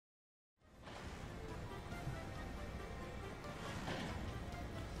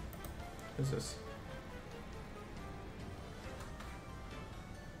What is this?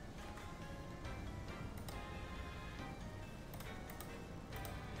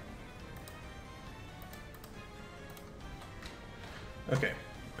 Okay,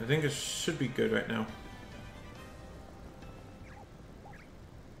 I think it should be good right now.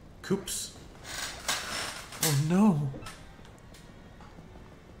 Koops. Oh no.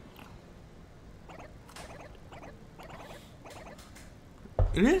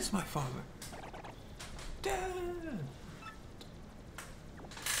 It is my father. Dad.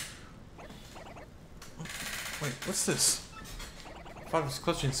 Wait, what's this? Father's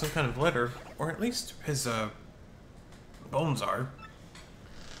clutching some kind of letter, or at least his bones are.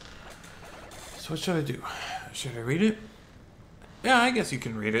 So what should I do? Should I read it? Yeah, I guess you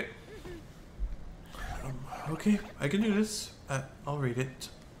can read it. Okay, I can do this. I'll read it.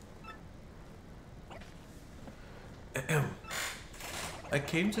 I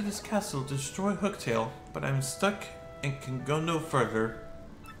came to this castle to destroy Hooktail, but I'm stuck and can go no further.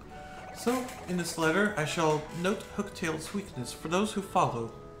 So, in this letter, I shall note Hooktail's weakness for those who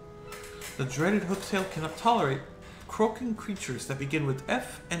follow. The dreaded Hooktail cannot tolerate croaking creatures that begin with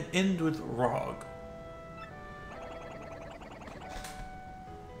F and end with Rog.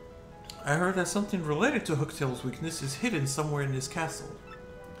 I heard that something related to Hooktail's weakness is hidden somewhere in this castle.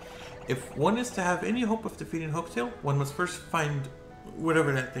 If one is to have any hope of defeating Hooktail, one must first find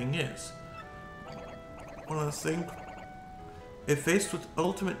whatever that thing is. One last thing. If faced with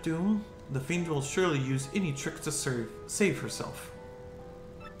ultimate doom, the fiend will surely use any trick to save herself.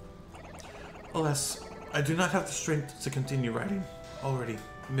 Alas, I do not have the strength to continue writing. Already,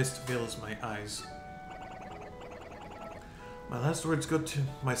 mist veils my eyes. My last words go to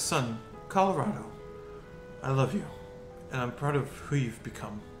my son, Colorado. I love you, and I'm proud of who you've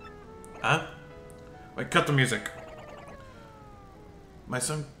become. Huh? Wait, cut the music. My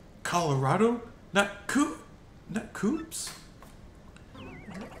son, Colorado? Not Koops?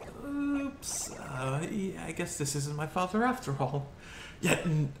 Oops. Yeah, I guess this isn't my father after all. Yet,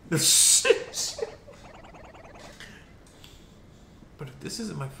 but if this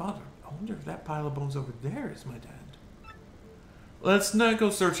isn't my father, I wonder if that pile of bones over there is my dad. Let's not go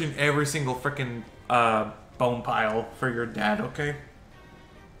searching every single frickin' bone pile for your dad, okay?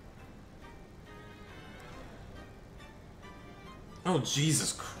 Oh,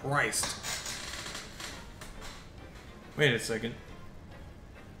 Jesus Christ. Wait a second.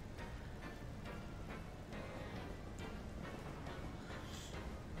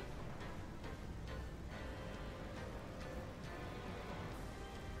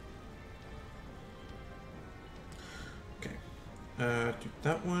 Okay. Do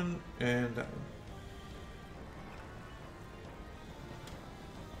that one and that one.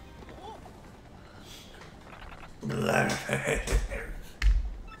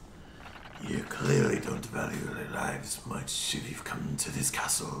 You clearly don't value their lives much if you've come to this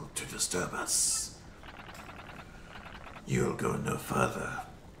castle to disturb us. You'll go no further,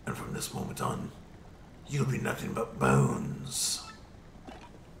 and from this moment on, you'll be nothing but bones.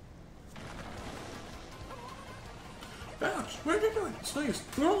 Bounce, what are you doing? Slayers,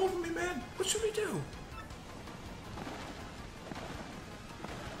 you're all over me, man. What should we do?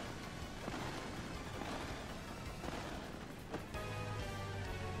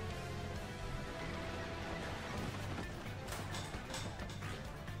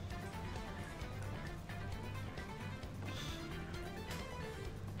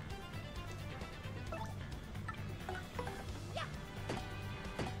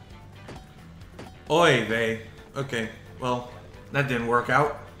 Oy vey. Okay, well, that didn't work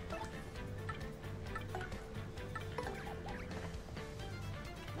out.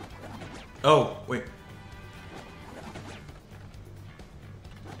 Oh, wait.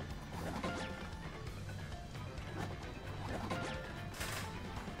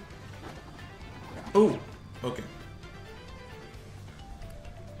 Oh, okay.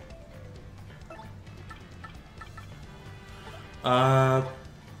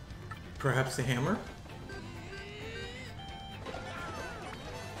 Perhaps the hammer?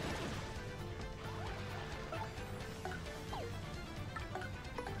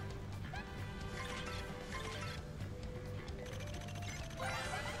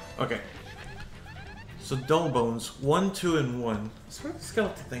 Okay. So dull bones, 1, 2, and 1. Let's try the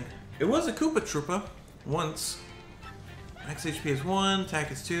skeleton thing. It was a Koopa Troopa once. Max HP is 1,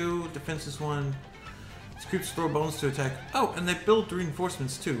 attack is 2, defense is 1. These creeps throw bones to attack. Oh, and they build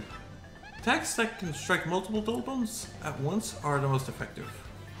reinforcements too. Attacks that can strike multiple dull bones at once are the most effective.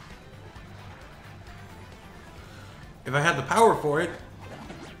 If I had the power for it.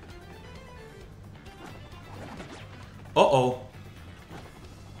 Uh-oh.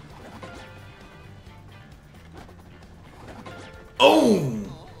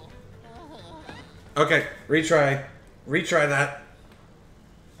 Okay, retry. Retry that.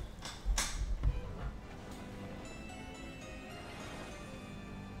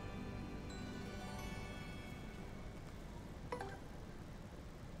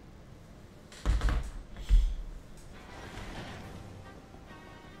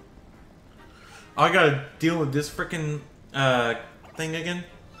 I gotta deal with this freaking thing again.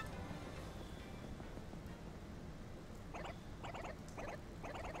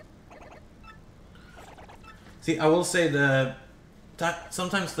 See, I will say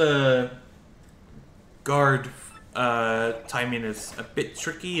sometimes the guard timing is a bit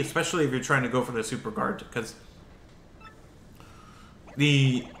tricky, especially if you're trying to go for the super guard, because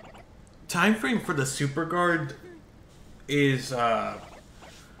the time frame for the super guard is a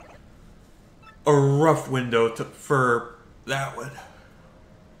rough window for that one.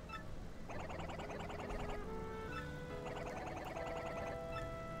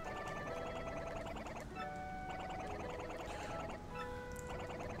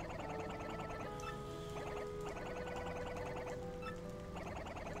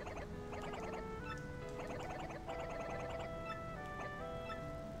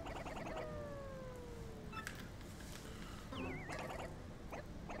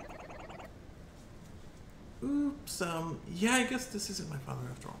 Oops, yeah, I guess this isn't my father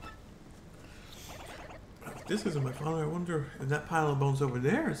after all. If this isn't my father, I wonder if that pile of bones over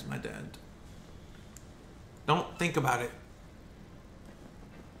there is my dad. Don't think about it.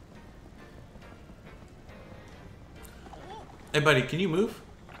 Hey, buddy, can you move?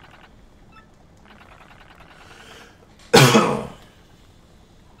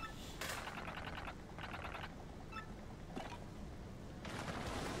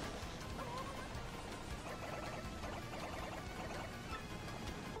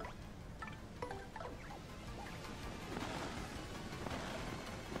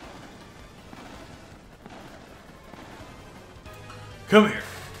 Come here.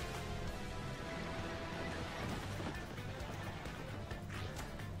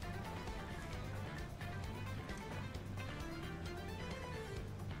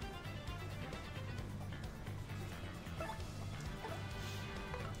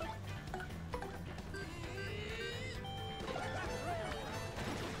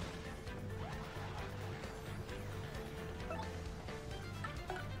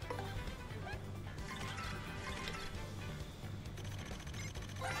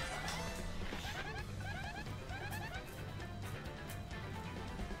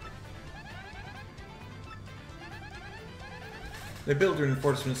 They build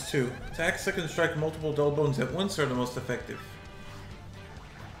reinforcements too. Attacks that can strike multiple dull bones at once are the most effective.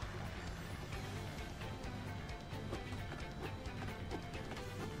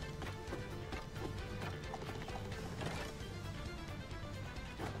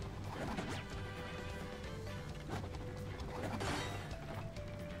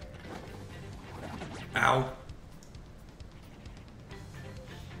 Ow.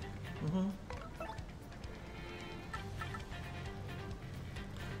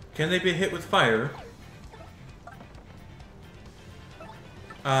 Can they be hit with fire?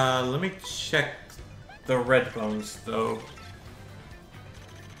 Let me check the red bones, though.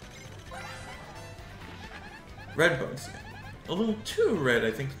 Red bones. A little too red, I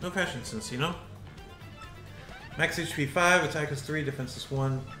think. No fashion sense, you know? Max HP 5, attack is 3, defense is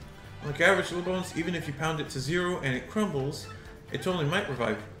 1. Like average little bones, even if you pound it to 0 and it crumbles, it totally might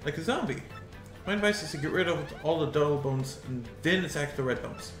revive, like a zombie. My advice is to get rid of all the dull bones and then attack the red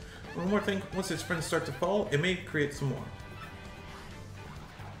bones. One more thing, once its friends start to fall, it may create some more.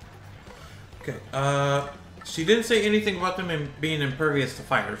 Okay, she didn't say anything about them being impervious to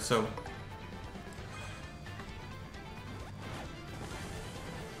fire, so...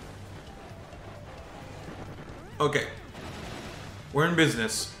 Okay. We're in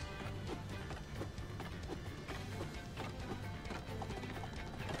business.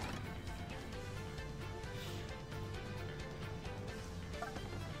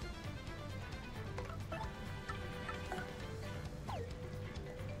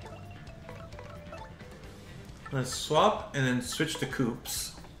 Let's swap and then switch to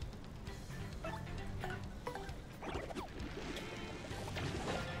Koops.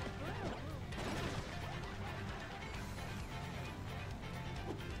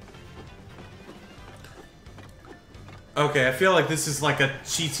 Okay, I feel like this is like a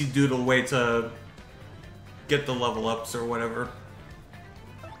cheatsy doodle way to get the level ups or whatever.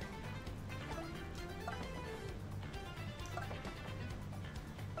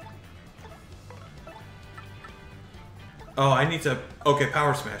 Oh, I need to... Okay,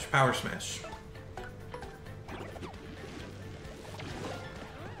 power smash, power smash.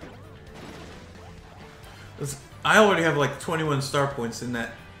 I already have like 21 star points in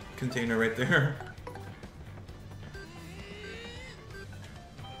that container right there.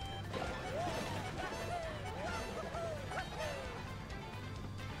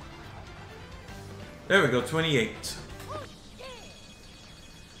 There we go, 28.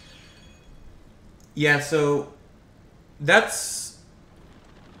 Yeah, so that's...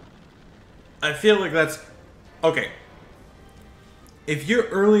 I feel like that's... Okay. If you're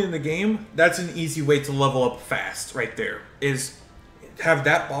early in the game, that's an easy way to level up fast right there. Is have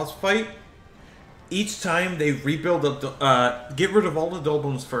that boss fight. Each time they rebuild get rid of all the dull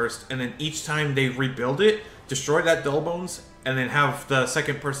bones first, and then each time they rebuild it, destroy that dull bones, and then have the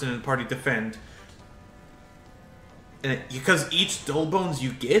second person in the party defend. And because each dull bones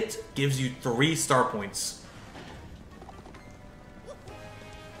you get gives you 3 star points.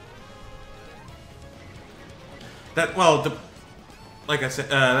 That like I said,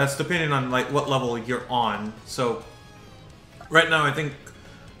 that's depending on like what level you're on. So right now, I think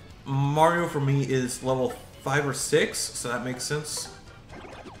Mario for me is level 5 or 6, so that makes sense.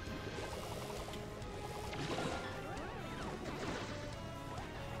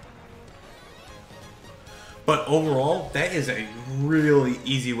 But overall, that is a really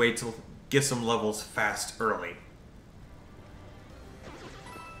easy way to get some levels fast early.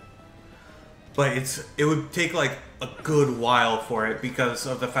 But it would take like a good while for it because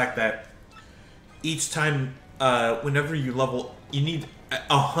of the fact that each time, whenever you level, you need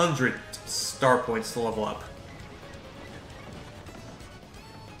 100 star points to level up.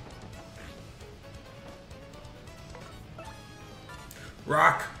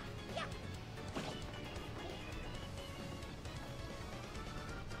 Rock!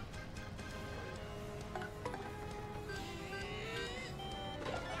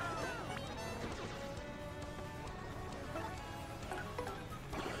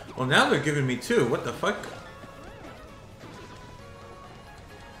 Well, now they're giving me 2. What the fuck?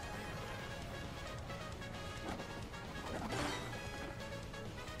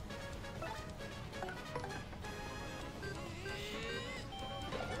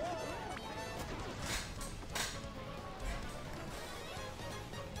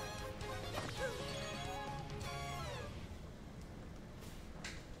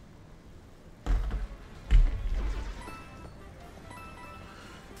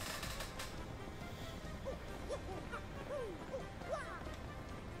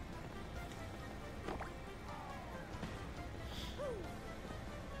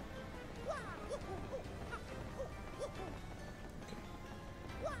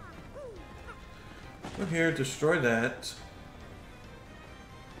 Go here, destroy that.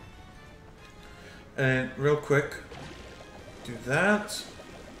 And real quick, do that.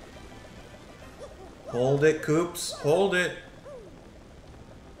 Hold it, Koops. Hold it.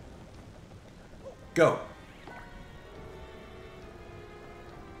 Go.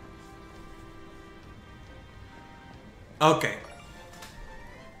 Okay.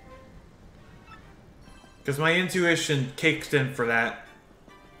 Because my intuition kicked in for that.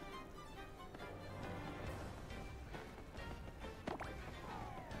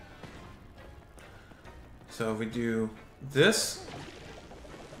 So if we do this.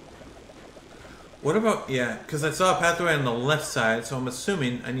 What about, yeah, because I saw a pathway on the left side, so I'm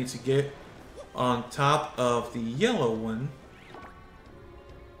assuming I need to get on top of the yellow one.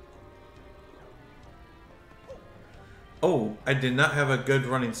 Oh, I did not have a good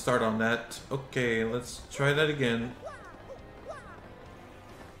running start on that. Okay, let's try that again.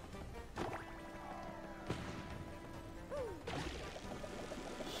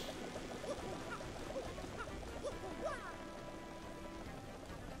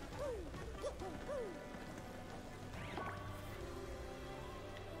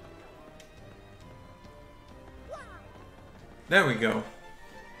 There we go.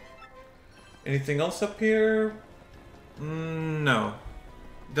 Anything else up here? No.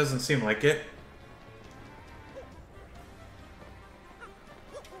 Doesn't seem like it.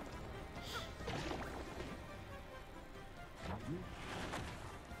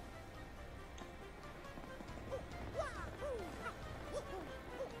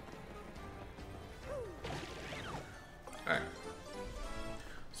 Alright.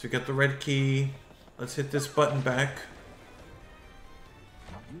 So we got the red key. Let's hit this button back.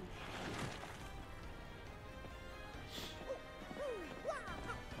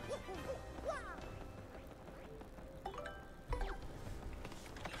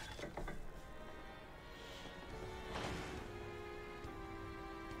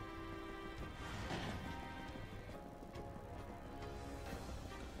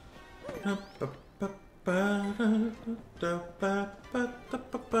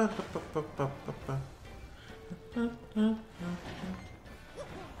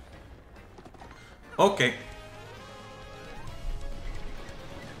 Okay.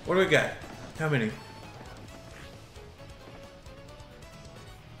 What do we got? How many?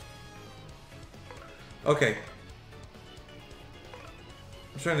 Okay.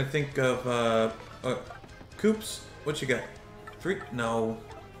 I'm trying to think of, Koops? What you got? 3? No.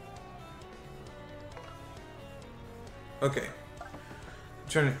 Okay. I'm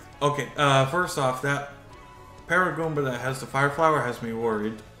trying to... Okay, first off, that Paragoomba that has the Fire Flower has me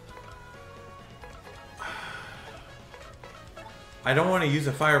worried. I don't want to use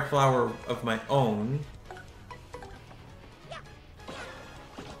a Fire Flower of my own.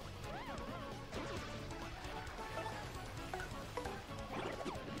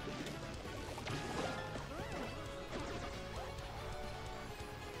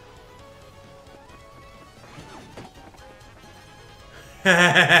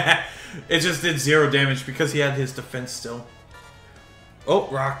 It just did 0 damage because he had his defense still. Oh,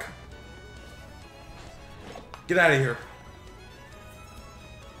 rock. Get out of here.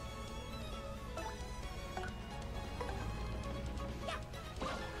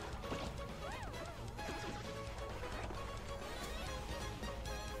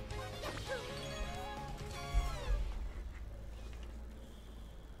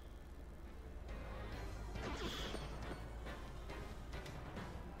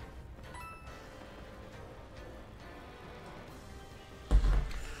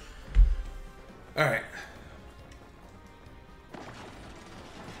 Alright.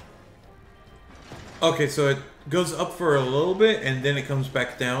 Okay, so it goes up for a little bit and then it comes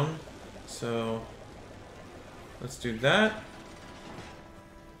back down. So let's do that.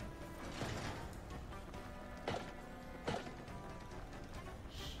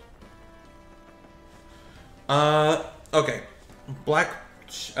 Okay. Black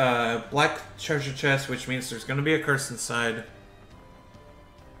treasure chest, which means there's gonna be a curse inside.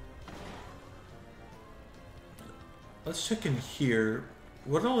 Let's check in here.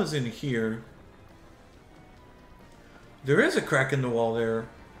 What all is in here? There is a crack in the wall there.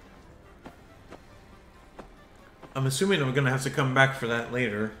 I'm assuming I'm gonna have to come back for that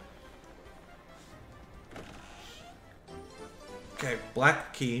later. Okay,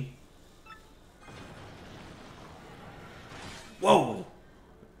 black key. Whoa!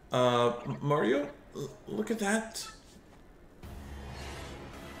 Mario? Look at that.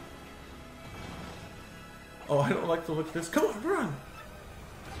 Oh, I don't like the look of this. Come on, run!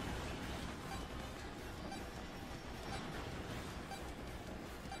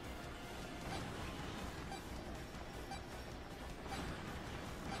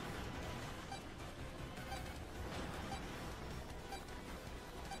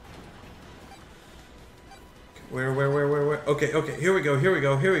 Where? Okay, here we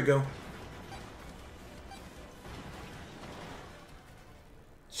go.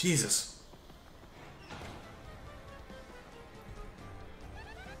 Jesus.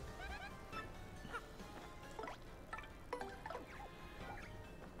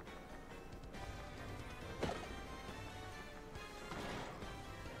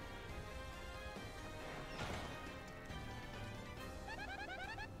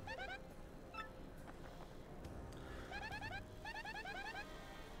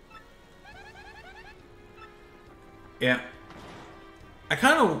 Yeah. I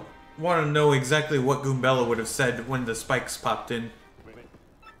kind of want to know exactly what Goombella would have said when the spikes popped in.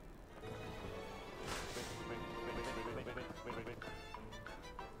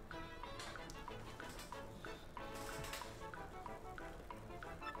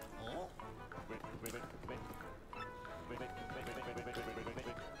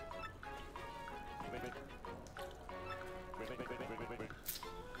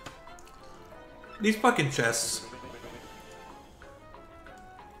 These fucking chests.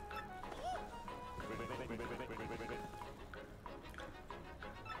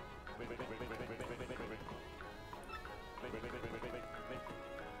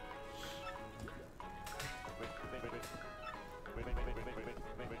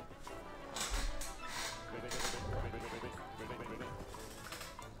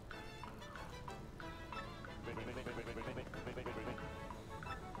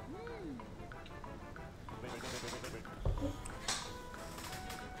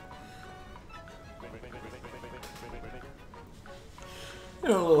 You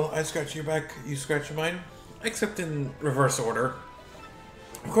know, a little I scratch your back, you scratch mine. Except in reverse order.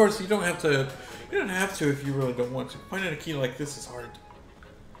 Of course, you don't have to. You don't have to if you really don't want to. Finding a key like this is hard.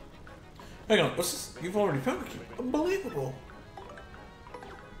 Hang on, what's this? You've already found a key. Unbelievable.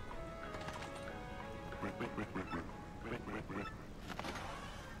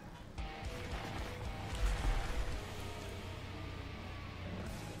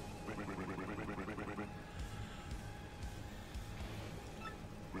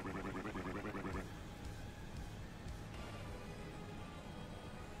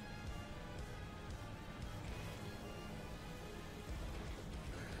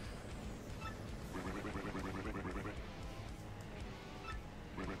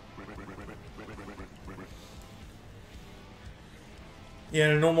 Yeah,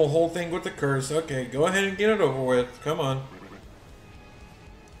 a normal whole thing with the curse. Okay, go ahead and get it over with. Come on.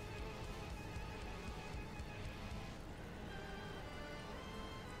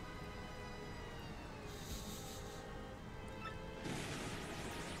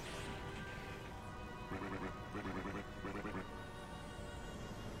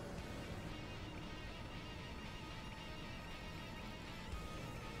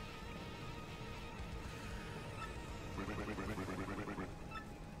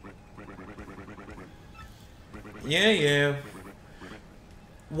 Yeah.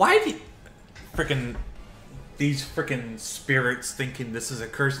 Why do freaking these freaking spirits thinking this is a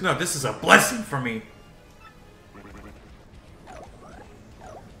curse? No, this is a blessing for me.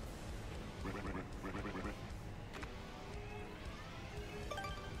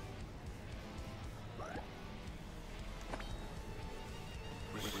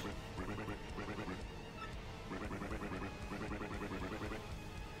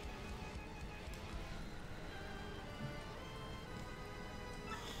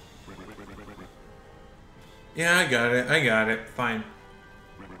 Yeah, I got it. Fine.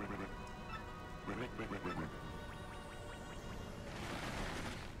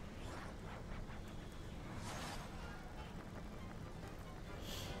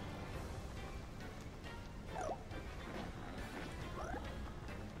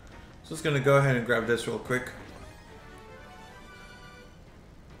 So just gonna go ahead and grab this real quick.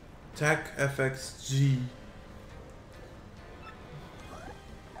 Attack FXG.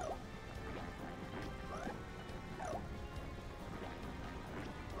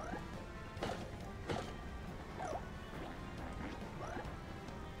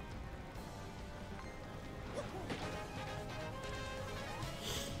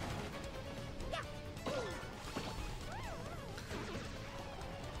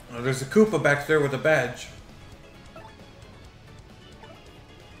 Oh, there's a Koopa back there with a badge.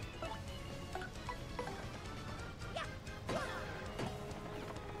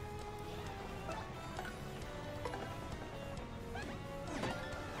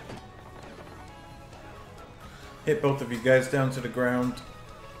 Hit both of you guys down to the ground.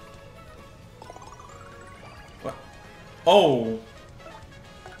 What? Oh!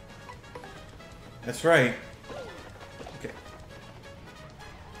 That's right. Okay.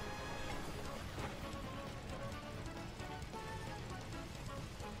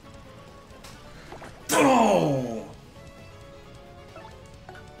 Oh!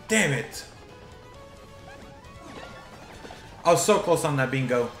 Damn it! I was so close on that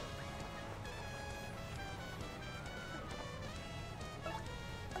bingo.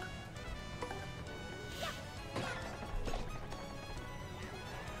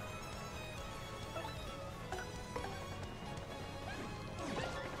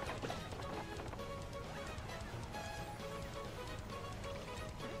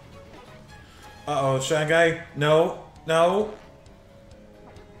 Uh-oh, Shy Guy? No. No.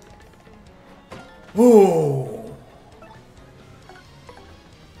 Whoa.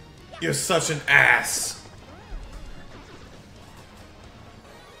 You're such an ass.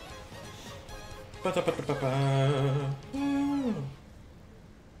 Ba-da-ba-da-ba-ba.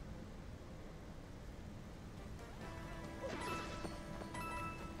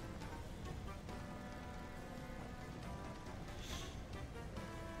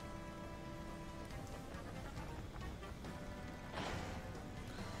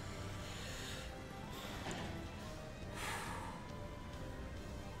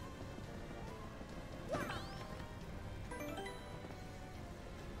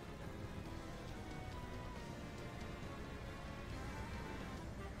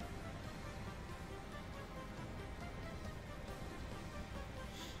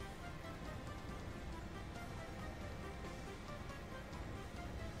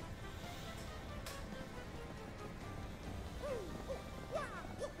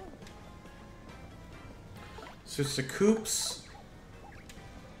 So it's the Koops.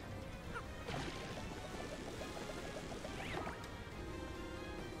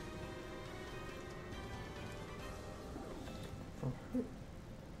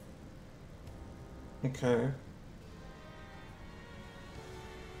 Okay.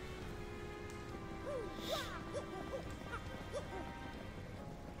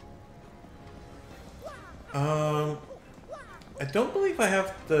 I don't believe I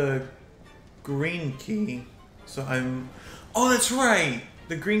have the green key. So I'm... Oh, that's right!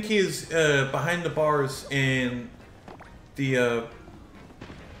 The green key is behind the bars in the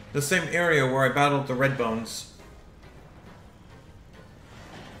same area where I battled the red bones.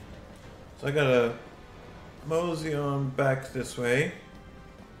 So I gotta mosey on back this way.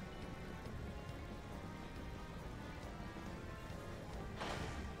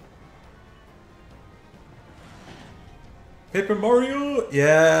 Paper Mario?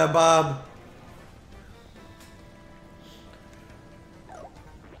 Yeah, Bob.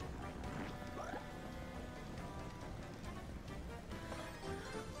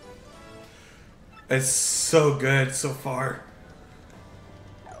 It's so good so far.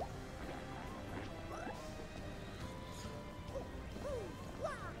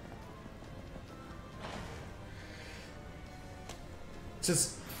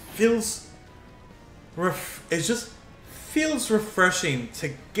 Just feels it just feels refreshing to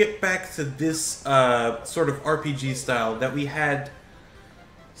get back to this sort of RPG style that we had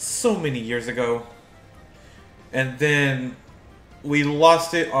so many years ago, and then we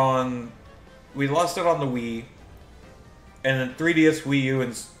lost it on the Wii, and then 3DS, Wii U,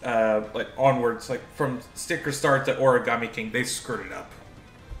 and like onwards, like from Sticker Star to Origami King, they screwed it up.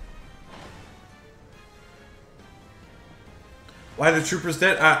 Why are the troopers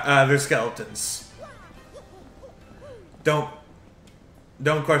dead? They're skeletons. Don't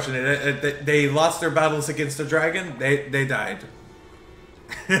question it. They lost their battles against the dragon. They died.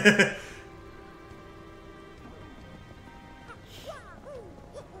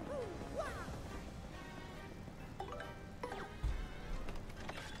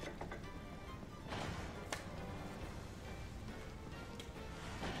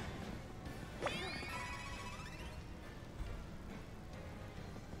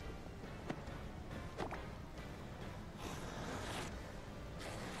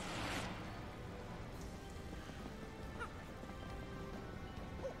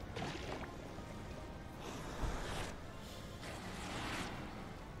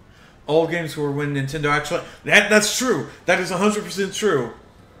 All games were when Nintendo actually... That's true. That is 100% true.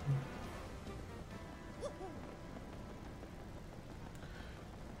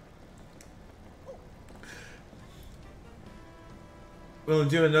 Will we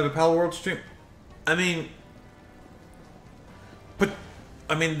do another Pal World stream? I mean...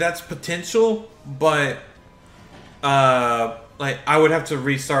 that's potential, but... like, I would have to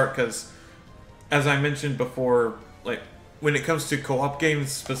restart, because... As I mentioned before, like... When it comes to co-op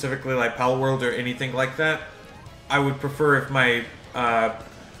games, specifically like Pal World or anything like that, I would prefer if my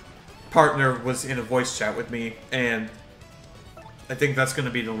partner was in a voice chat with me, and I think that's going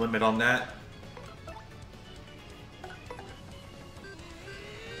to be the limit on that.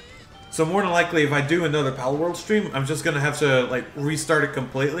 So more than likely, if I do another Pal World stream, I'm just going to have to like restart it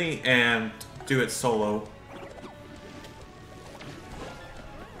completely and do it solo.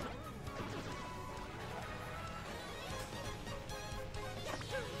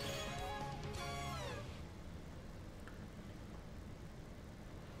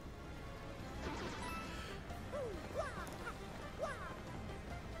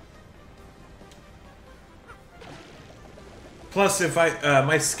 Plus, if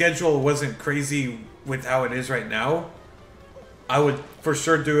my schedule wasn't crazy with how it is right now, I would for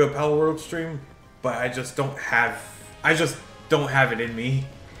sure do a Pal World stream, but I just don't have it in me,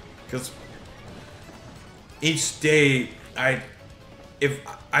 because each day if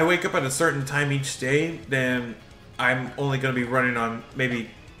I wake up at a certain time each day, then I'm only going to be running on maybe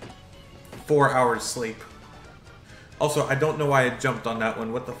 4 hours sleep. Also, I don't know why I jumped on that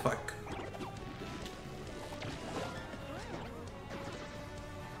one. What the fuck?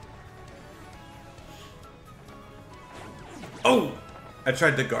 Oh! I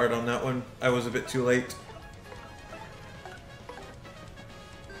tried to guard on that one. I was a bit too late.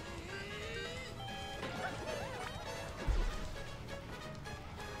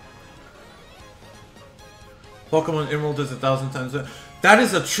 Pokemon Emerald is 1,000 times better. That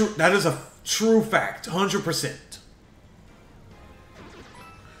is a true fact. 100%.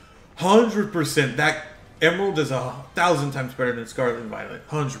 100%. That Emerald is 1,000 times better than Scarlet and Violet.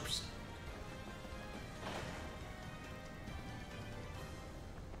 100%.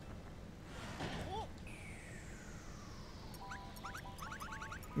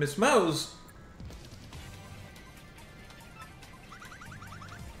 Miss Mouse?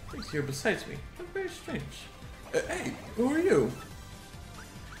 He's here besides me. That's very strange. Hey, who are you?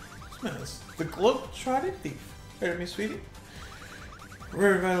 Miss Mouse, the globe-trotted thief. Heard of me, sweetie?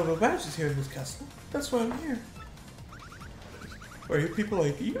 Rare valuable badges here in this castle. That's why I'm here. Why are people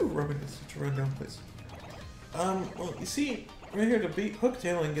like you roaming in such a rundown place? Well, you see, we're here to beat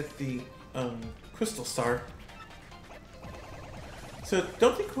Hooktail and get the, Crystal Star. So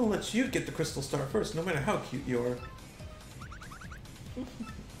don't think we'll let you get the Crystal Star first, no matter how cute you are. I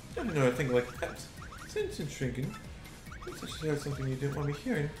didn't know a thing like that. Seems intriguing. I should heard something you didn't want me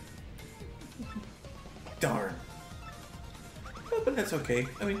hearing. Darn. Well, but that's okay.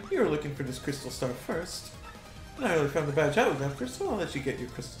 I mean, you were looking for this Crystal Star first. And I only found the badge I was after, so I'll let you get your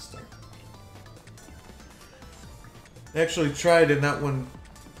Crystal Star. They actually tried in that one.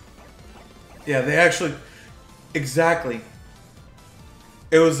 Yeah, they actually... Exactly.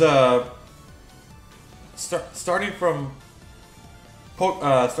 It was, starting from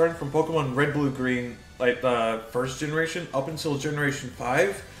Pokemon Red, Blue, Green, like the first generation, up until Generation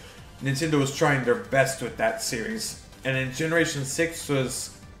 5, Nintendo was trying their best with that series. And then Generation 6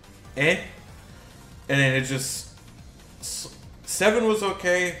 was eh. And then it just... 7 was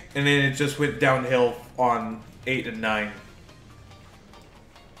okay, and then it just went downhill on 8 and 9.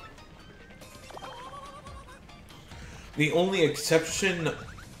 The only exception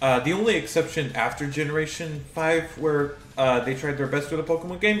after Generation 5 where they tried their best with a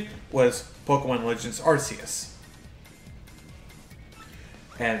Pokemon game was Pokemon Legends Arceus.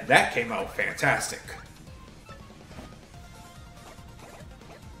 And that came out fantastic.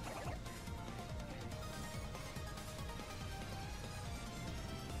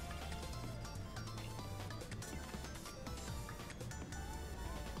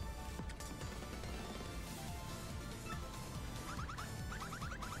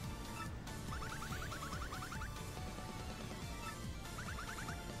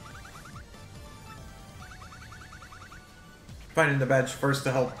 Finding the badge first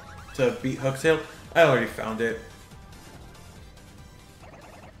to help to beat Hooktail. I already found it.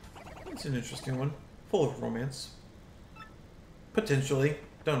 It's an interesting one. Full of romance. Potentially.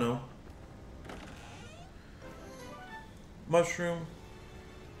 Don't know. Mushroom.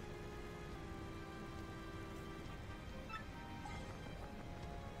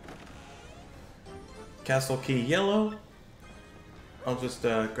 Castle Key Yellow. I'll just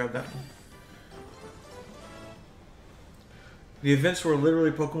grab that one. The events were literally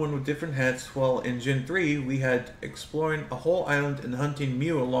Pokemon with different hats, while in Gen 3 we had exploring a whole island and hunting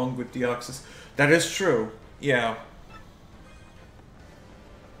Mew along with Deoxys. That is true. Yeah.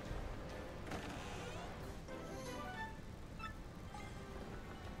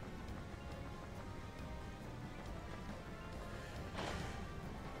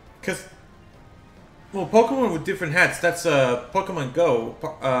 Because, well, Pokemon with different hats, that's Pokemon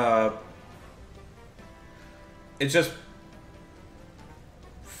Go. It's just...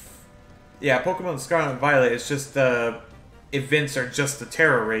 Yeah, Pokemon Scarlet and Violet, it's just the events are just the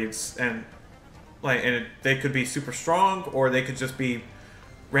Terra raids, and they could be super strong, or they could just be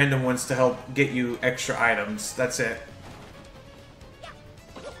random ones to help get you extra items. That's it.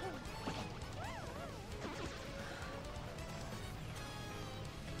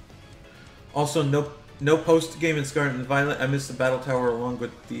 Also, no post-game in Scarlet and Violet. I missed the Battle Tower along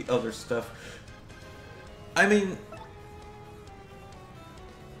with the other stuff. I mean...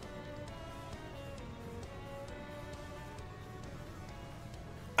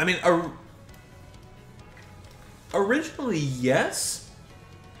 originally, yes.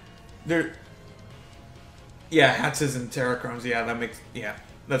 Yeah, Hatzes and Terracrons, yeah,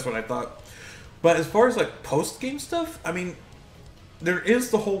 that's what I thought. But as far as, like, post-game stuff, I mean, there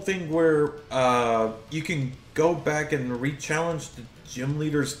is the whole thing where, you can go back and re-challenge the gym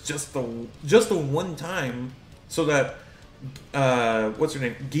leaders just the one time, so that, what's her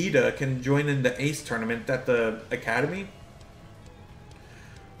name, Geeta can join in the Ace tournament at the Academy.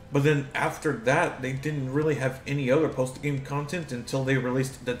 But then after that, they didn't really have any other post-game content until they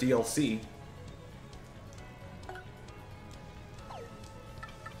released the DLC.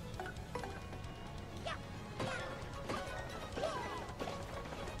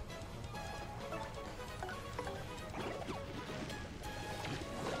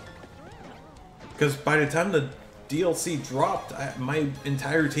 Because by the time the DLC dropped, my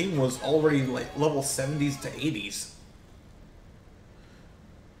entire team was already like level 70s to 80s.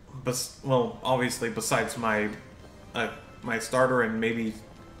 Well, obviously, besides my my starter and maybe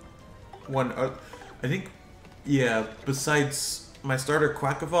one, I think, yeah, besides my starter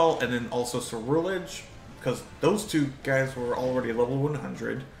Quackavall and then also Ceruledge, because those two guys were already level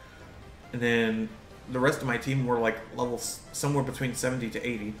 100, and then the rest of my team were like levels somewhere between 70 to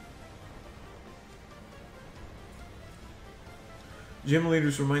 80. Gym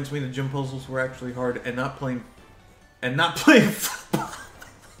leaders reminds me the gym puzzles were actually hard and not playing football.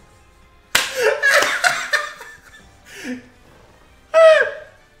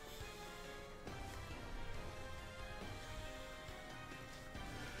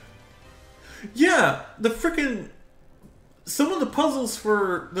 Yeah, some of the puzzles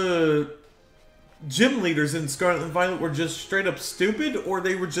for the gym leaders in Scarlet and Violet were just straight up stupid, or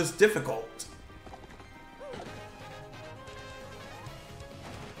they were just difficult.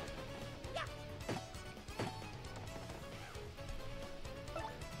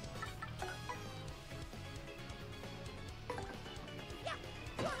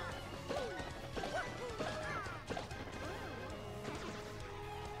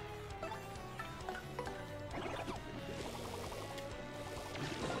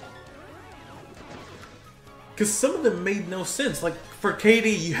 Because some of them made no sense. Like, for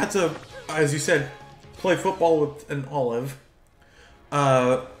Katie, you had to, as you said, play football with an olive.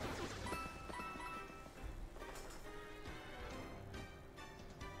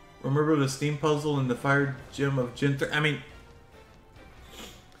 Remember the steam puzzle in the fire gym of Gen 3? I mean,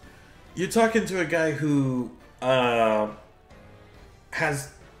 you're talking to a guy who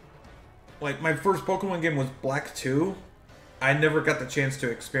has... Like, my first Pokemon game was Black 2. I never got the chance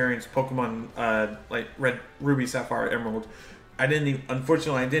to experience Pokemon, like, Red, Ruby, Sapphire, Emerald.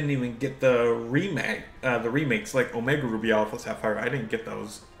 Unfortunately, I didn't even get the remakes, like Omega Ruby, Alpha, Sapphire. I didn't get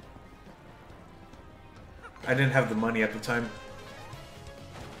those. I didn't have the money at the time.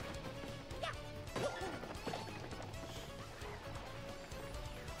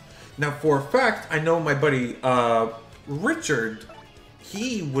 Now, for a fact, I know my buddy, Richard,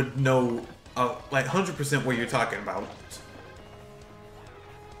 he would know, like, 100% what you're talking about.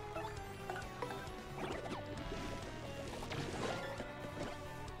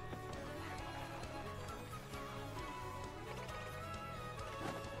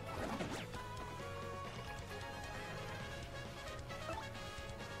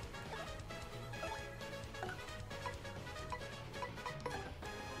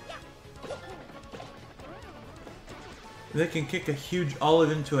 They can kick a huge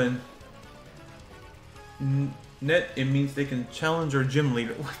olive into a net. It means they can challenge our gym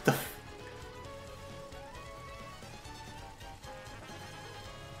leader. What the f...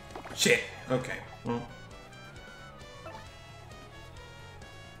 Shit. Okay. Well. I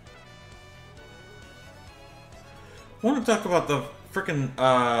want to talk about the frickin'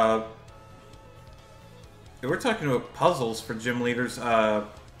 we're talking about puzzles for gym leaders. Oh,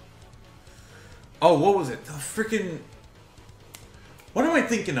 what was it? The frickin'... What am I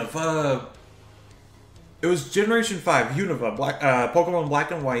thinking of? It was Generation 5, Unova, Pokemon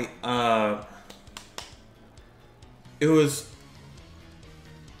Black and White. It was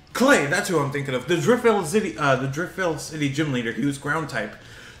Clay, that's who I'm thinking of. The Driftvale City gym leader. He was ground type.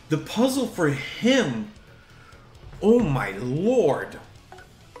 The puzzle for him, oh my lord.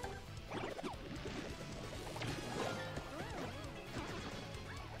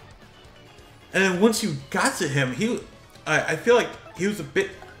 And then once you got to him, I feel like he was a bit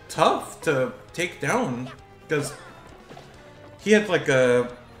tough to take down, because he had like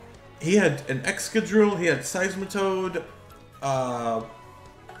he had an Excadrill, he had Seismitoad,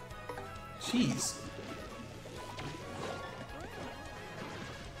 jeez.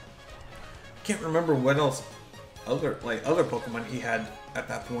 Can't remember what else other Pokemon he had at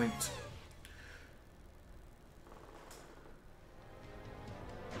that point.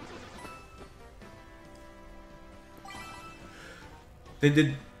 They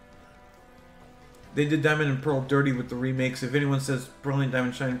did Diamond and Pearl dirty with the remakes. If anyone says Brilliant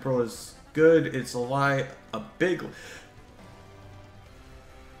Diamond Shining Pearl is good, it's a lie. A big...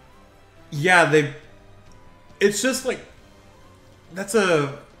 Yeah, it's just like... That's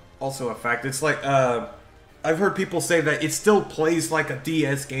also a fact. It's like, I've heard people say that it still plays like a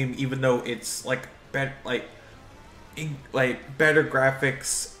DS game, even though it's like better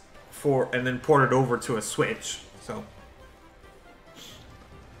graphics and then ported over to a Switch. So...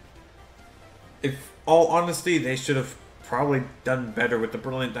 If all honesty, they should have probably done better with the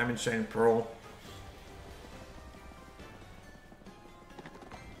Brilliant Diamond Shining Pearl.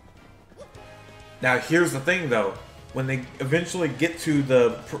 Now, here's the thing, though. When they eventually get to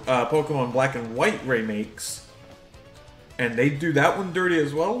the Pokemon Black and White remakes, and they do that one dirty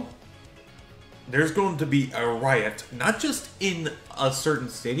as well, there's going to be a riot. Not just in a certain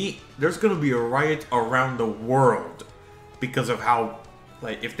city, there's going to be a riot around the world because of how...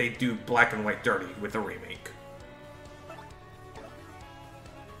 Like, if they do Black and White dirty with a remake.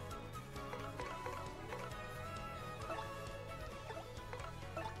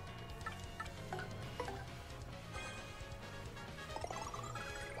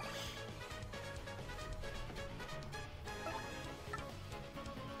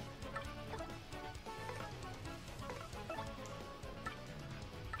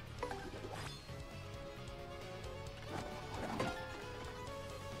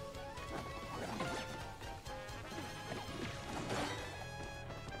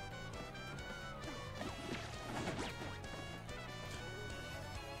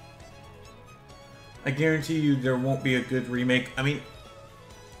 I guarantee you there won't be a good remake. I mean,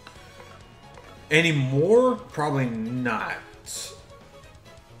 anymore? Probably not.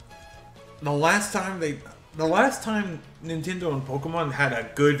 The last time Nintendo and Pokemon had a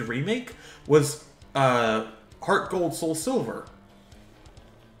good remake was Heart Gold, Soul Silver.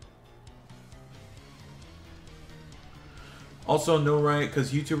 Also, no riot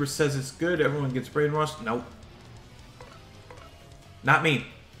because YouTuber says it's good. Everyone gets brainwashed. Nope. Not me.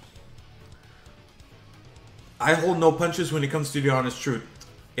 I hold no punches when it comes to the honest truth.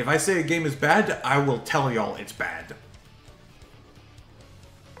 If I say a game is bad, I will tell y'all it's bad.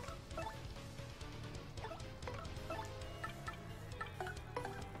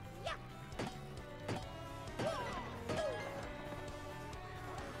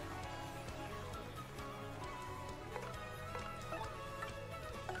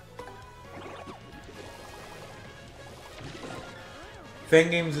 Fan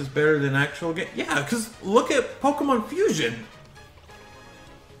games is better than actual game. Yeah, because look at Pokemon Fusion.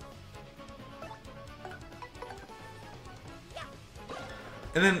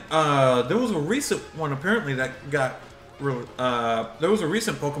 And then there was a recent one apparently that got there was a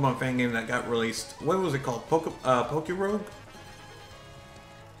recent Pokemon fan game that got released. What was it called? Pokerogue?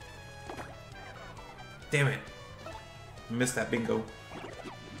 Damn it. Missed that bingo.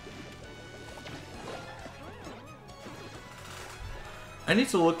 I need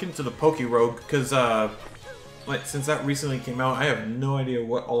to look into the Pokerogue because like since that recently came out, I have no idea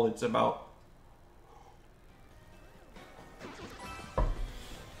what all it's about.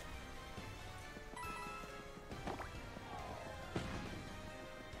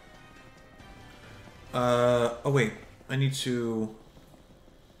 Oh wait, I need to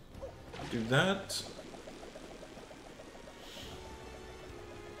do that.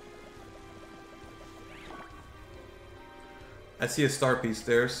 I see a star piece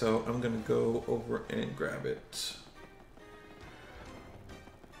there, so I'm gonna go over and grab it.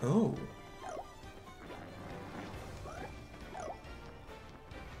 Oh.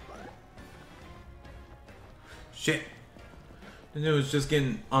 Shit. And it was just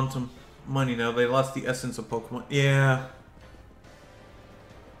getting onto money now. They lost the essence of Pokemon. Yeah.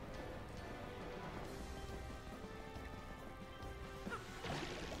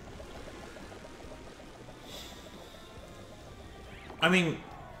 I mean...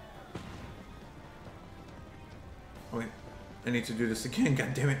 Wait. I need to do this again,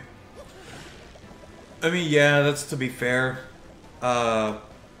 god damn it. I mean, yeah, that's to be fair. Because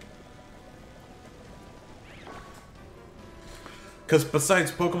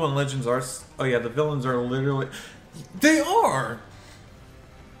besides Pokemon Legends Arceus... Oh yeah, the villains are literally... They are!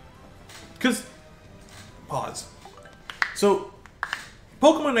 Because... Pause. So,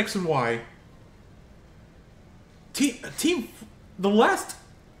 Pokemon X and Y... Team... The last...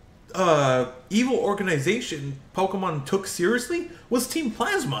 evil organization Pokemon took seriously was Team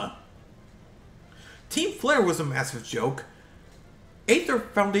Plasma. Team Flare was a massive joke. Aether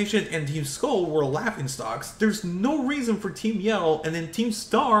Foundation and Team Skull were laughingstocks. There's no reason for Team Yell, and then Team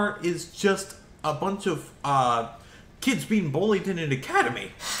Star is just a bunch of kids being bullied in an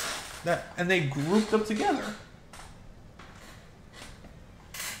academy. And they grouped up together.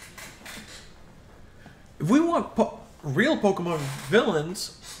 If we want real Pokemon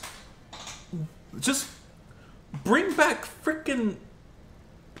villains, just bring back frickin'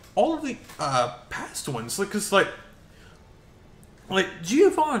 all of the past ones. Like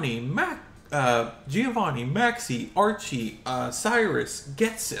Giovanni, Maxie, Archie, Cyrus,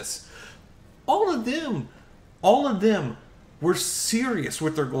 Getsis. All of them were serious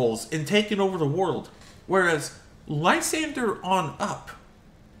with their goals in taking over the world. Whereas Lysander on up,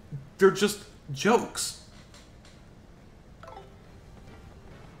 they're just jokes.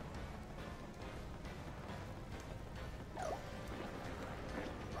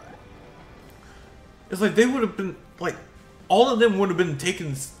 It's like they would have been like, all of them would have been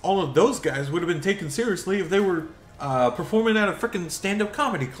taken. All of those guys would have been taken seriously if they were performing at a freaking stand-up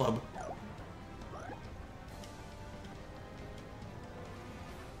comedy club.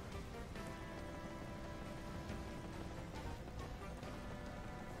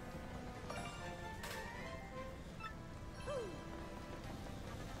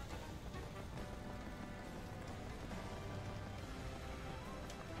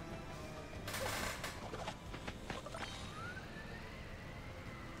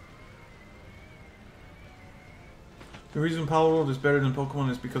 The reason Palworld is better than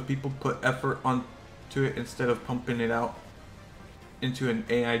Pokemon is because people put effort onto it instead of pumping it out into an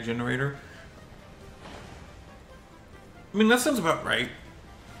AI generator. I mean, that sounds about right.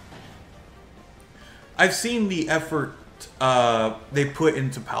 I've seen the effort they put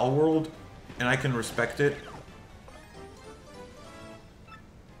into Palworld, and I can respect it.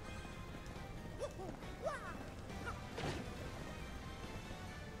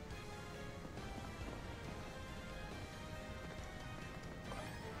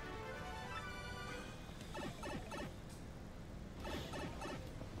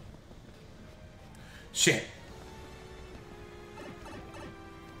 Shit.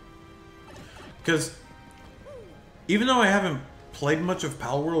 Because even though I haven't played much of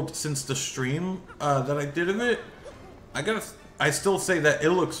Palworld since the stream that I did of it, I still say that it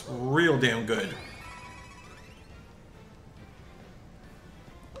looks real damn good.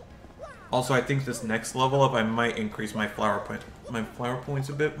 Also, I think this next level up, I might increase my flower points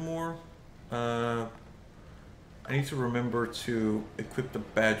a bit more. I need to remember to equip the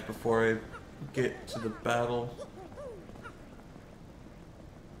badge before I get to the battle.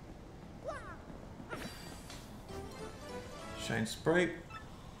 Shine Sprite.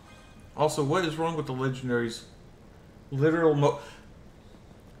 Also, what is wrong with the legendaries? Literal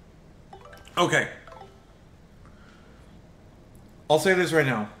Okay. I'll say this right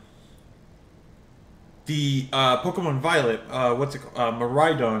now. The Pokemon Violet, what's it called?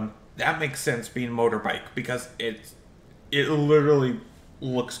 Miraidon, that makes sense being motorbike because it literally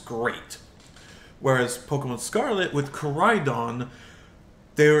looks great. Whereas Pokemon Scarlet with Koraidon,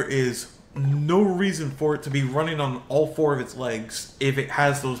 there is no reason for it to be running on all four of its legs if it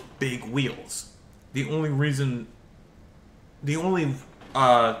has those big wheels. The only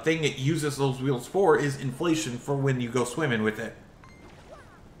thing it uses those wheels for is inflation for when you go swimming with it.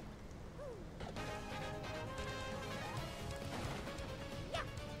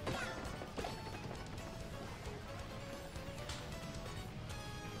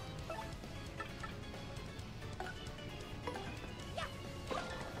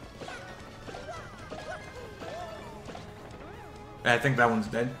 I think that one's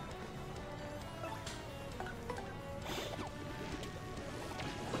dead.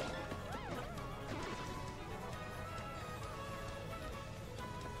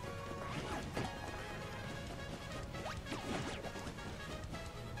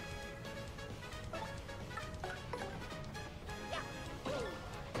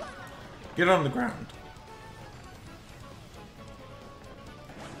 Get on the ground.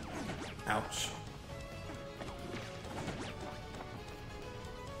 Ouch.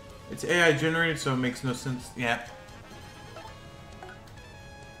 It's AI generated, so it makes no sense. Yeah.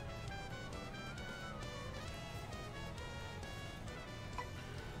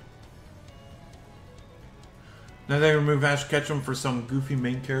 Now they remove Ash Ketchum for some goofy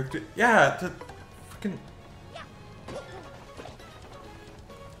main character. Yeah, to freaking.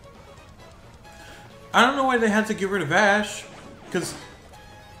 I don't know why they had to get rid of Ash, because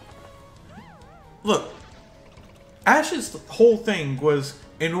look, Ash's whole thing was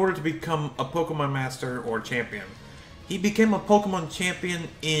in order to become a Pokemon Master or Champion. He became a Pokemon Champion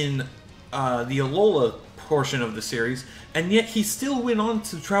in the Alola portion of the series, and yet he still went on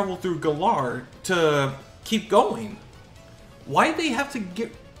to travel through Galar to keep going. Why'd they have to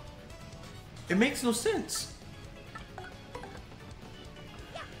get... It makes no sense.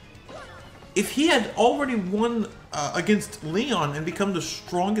 If he had already won against Leon and become the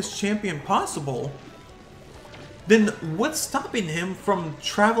strongest champion possible, then what's stopping him from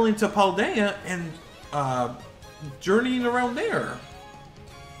traveling to Paldea and journeying around there?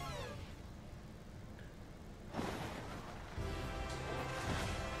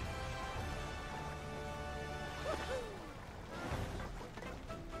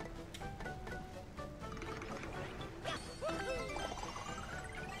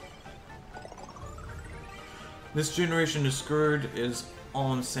 This generation is screwed is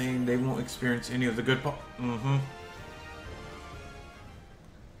all I'm saying. They won't experience any of the good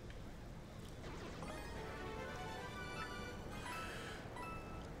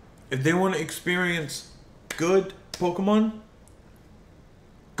If they want to experience good Pokemon,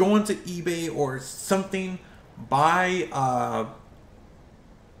 go onto eBay or something, buy,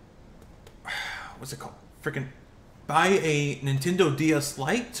 what's it called? Buy a Nintendo DS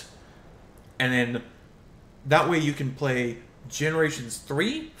Lite, and then that way you can play Generations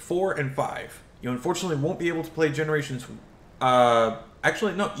 3, 4, and 5. You unfortunately won't be able to play Generations...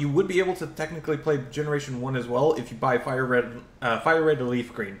 actually, no, you would be able to technically play Generation 1 as well if you buy Fire Red to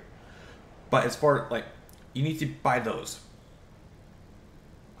Leaf Green. But as far, like, you need to buy those.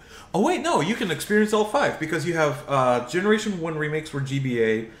 Oh wait, no, you can experience all 5 because you have Generation 1 remakes for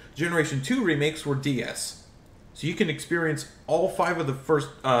GBA, Generation 2 remakes for DS. So you can experience all 5 of the first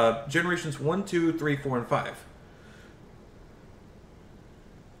Generations 1, 2, 3, 4, and 5.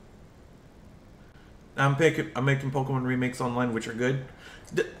 I'm making Pokemon remakes online, which are good.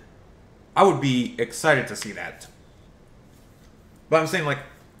 I would be excited to see that. But I'm saying, like,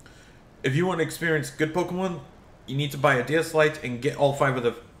 if you want to experience good Pokemon, you need to buy a DS Lite and get all 5 of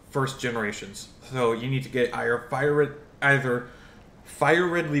the first generations. So you need to get either Fire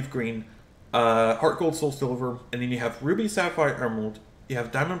Red Leaf Green, Heart Gold Soul Silver, and then you have Ruby Sapphire Emerald, you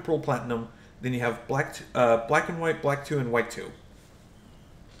have Diamond Pearl Platinum, then you have Black and White, Black 2, and White 2.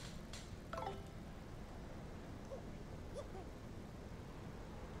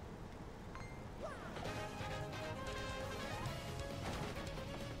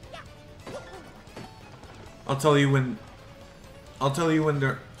 I'll tell you when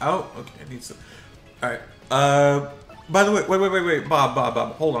they're out. Okay, I need some. All right. By the way, wait,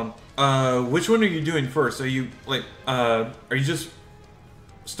 Bob, hold on. Which one are you doing first? Are you like, are you just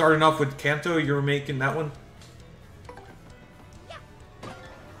starting off with Kanto? You're making that one?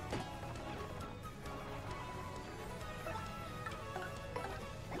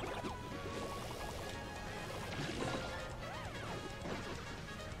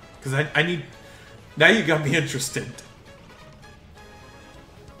 Because I need... Now you got me interested.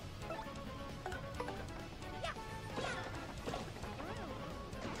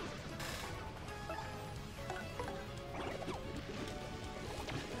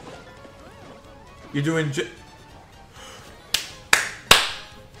 You're doing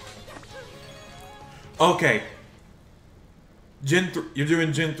okay. You're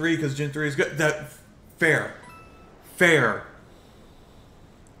doing Gen 3 because Gen 3 is good. That... Fair. Fair.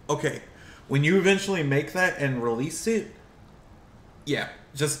 Okay, when you eventually make that and release it, yeah,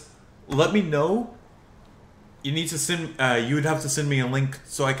 just let me know. You need to send, you would have to send me a link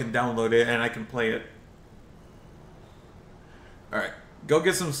so I can download it and I can play it. Alright, go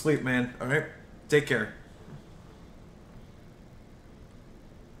get some sleep, man, alright? Take care.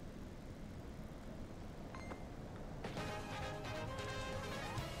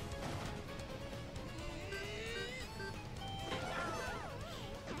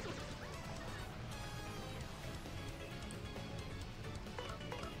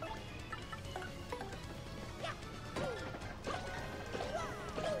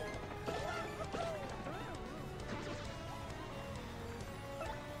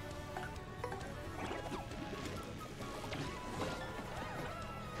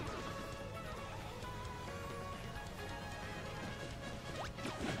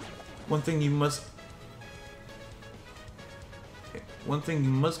 One thing you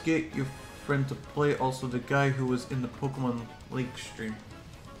must get your friend to play, also the guy who was in the Pokemon Lake stream.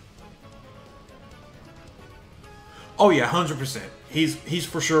 Oh yeah, 100%. He's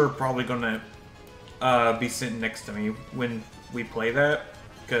for sure probably gonna be sitting next to me when we play that,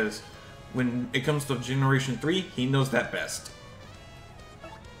 because when it comes to Generation 3, he knows that best.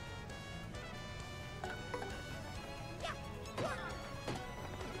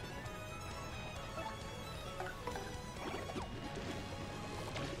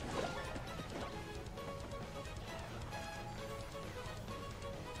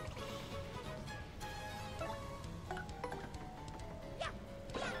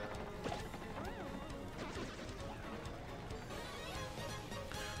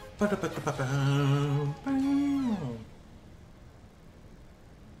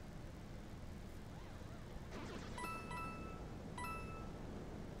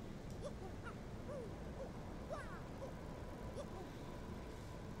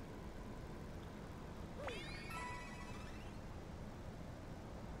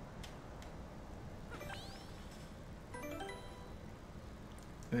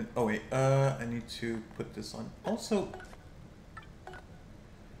 Oh wait, I need to put this on. Also,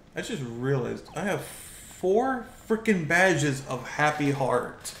 I just realized I have 4 freaking badges of Happy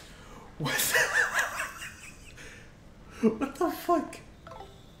Heart. What? What the fuck?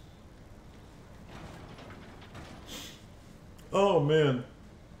 Oh man.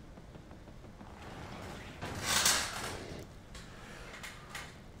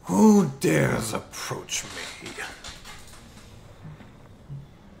 Who dares approach me?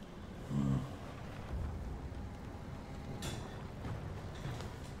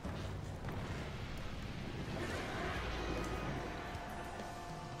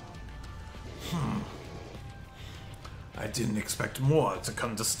 I didn't expect more to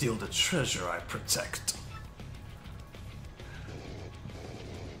come to steal the treasure I protect.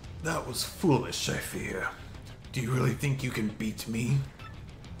 That was foolish, I fear. Do you really think you can beat me?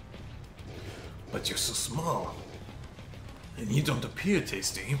 But you're so small. And you don't appear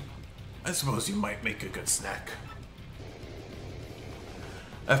tasty. I suppose you might make a good snack.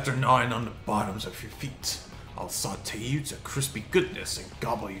 After gnawing on the bottoms of your feet, I'll saute you to crispy goodness and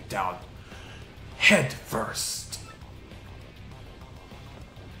gobble you down head first.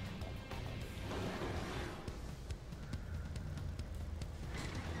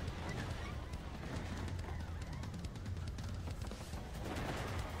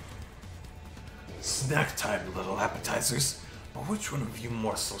 Snack time, little appetizers. But which one of you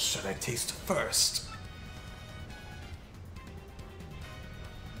morsels should I taste first?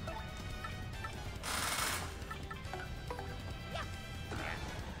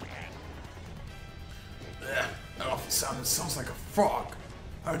 That awful sound. It sounds like a frog.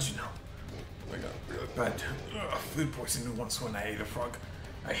 How'd you know? I got really bad food poisoning once when I ate a frog.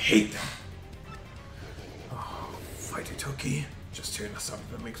 I hate them. Oh. fight it, okay? Just hearing the sound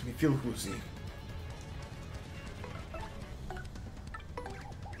of it makes me feel woozy.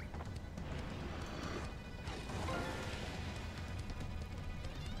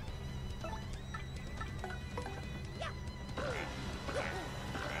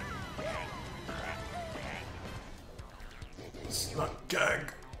 It's not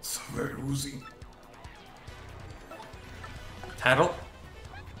gag. It's very woozy. Tattle?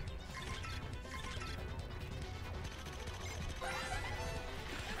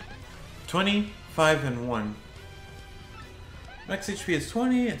 $25 and 1. Max HP is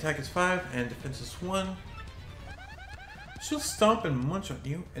 20, attack is 5, and defense is 1. She'll stomp and munch on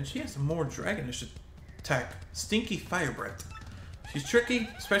you, and she has a more dragonish attack, Stinky Fire Breath. She's tricky,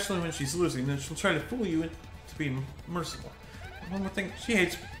 especially when she's losing, and she'll try to fool you into being merciful. One more thing, she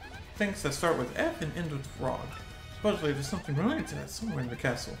hates things that start with F and end with frog. Supposedly there's something related to that somewhere in the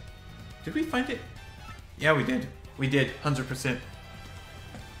castle. Did we find it? Yeah, we did. We did, 100%.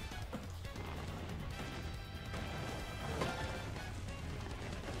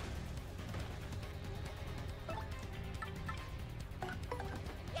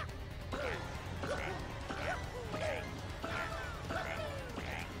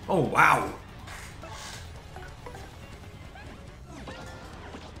 Oh, wow.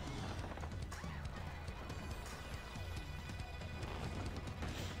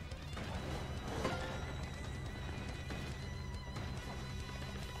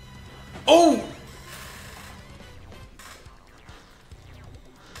 Oh!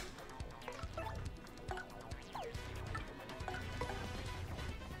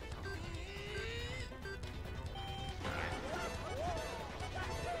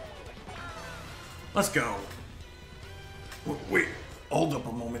 Let's go. Wait, hold up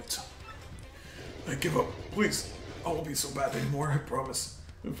a moment. I give up. Please, I won't be so bad anymore, I promise.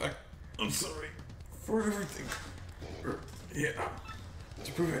 In fact, I'm sorry for everything. Yeah,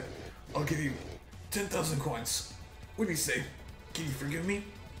 to prove it, I'll give you 10,000 coins. What do you say? Can you forgive me?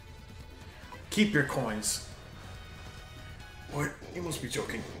 Keep your coins. What? You must be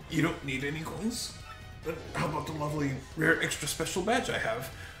joking. You don't need any coins? But how about the lovely, rare, extra special badge I have?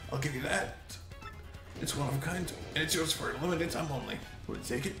 I'll give you that. It's one of a kind, and it's yours for a limited time only. Would you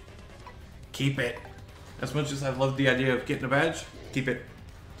take it? Keep it. As much as I love the idea of getting a badge, keep it.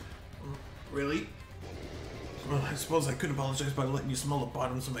 Really? Well, I suppose I could apologize by letting you smell the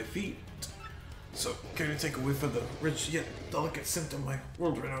bottoms of my feet. So, can you take a whiff of the rich yet delicate scent of my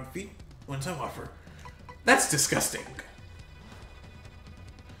world-renowned feet? One-time offer. That's disgusting.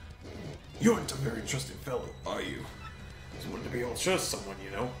 You aren't a very trusting fellow, are you? Just wanted to be able to trust someone,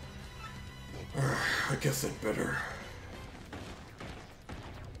 you know. I guess I'd better.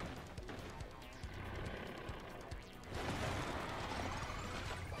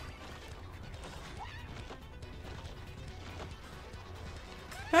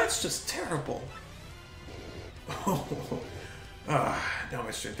 That's just terrible. Oh, now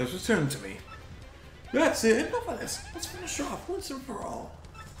my strength has returned to me. That's it. Enough of this. Let's finish off once and for all.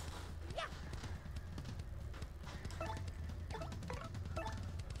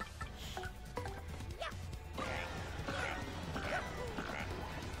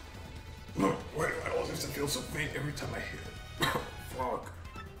 Why do I always feel so faint every time I hear it? Frog.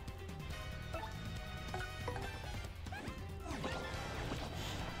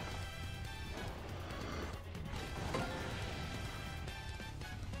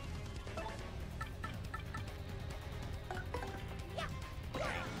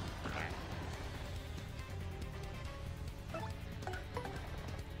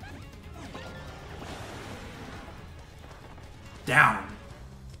 Down.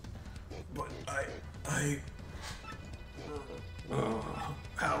 But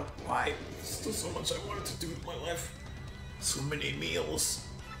how? Why? There's still so much I wanted to do with my life. So many meals.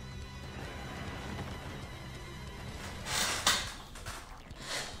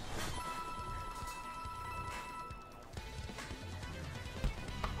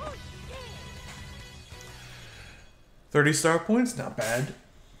 $30 points, not bad.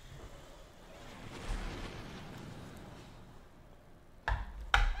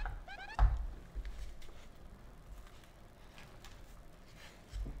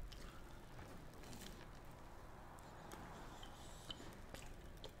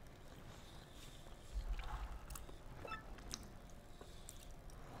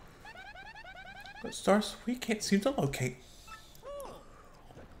 But stars we can't seem to locate.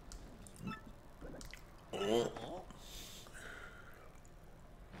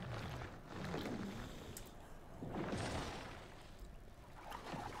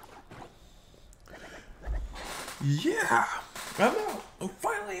 Yeah, I'm out. I'm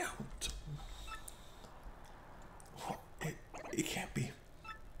finally out.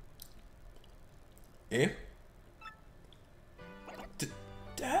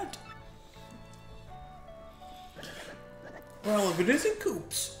 and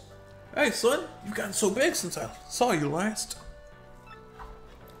Koops. Hey, son, you've gotten so big since I saw you last.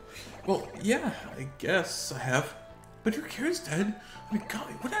 Well, yeah, I guess I have. But your hair's dead. I mean,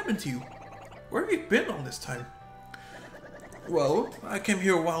 golly, what happened to you? Where have you been all this time? Well, I came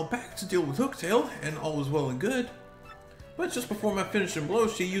here a while back to deal with Hooktail, and all was well and good. But just before my finishing blow,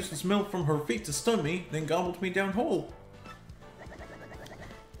 she used the smell from her feet to stun me, then gobbled me down whole.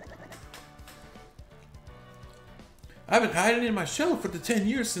 I've been hiding in my shell for the 10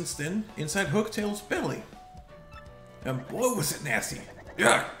 years since then, inside Hooktail's belly. And boy was it nasty.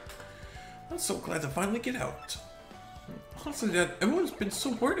 Yuck! I'm so glad to finally get out. Honestly, Dad, everyone's been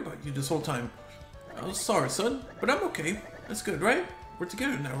so worried about you this whole time. I'm sorry, son, but I'm okay. That's good, right? We're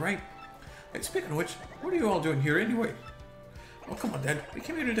together now, right? Hey, speaking of which, what are you all doing here anyway? Oh, come on, Dad. We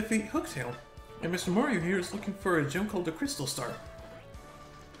came here to defeat Hooktail. And Mr. Mario here is looking for a gem called the Crystal Star.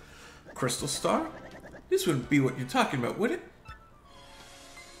 Crystal Star? This wouldn't be what you're talking about, would it?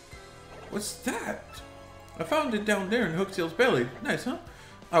 What's that? I found it down there in Hooktail's belly. Nice, huh?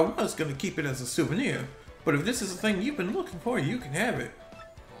 I was gonna keep it as a souvenir, but if this is the thing you've been looking for, you can have it.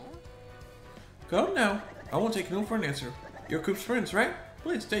 Go now. I won't take no for an answer. You're Koops' friends, right?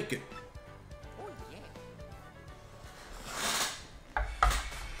 Please take it.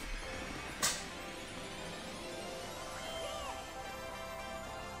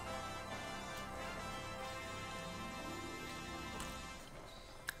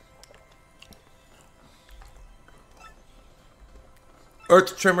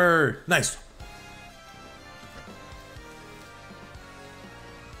 Earth Tremor! Nice!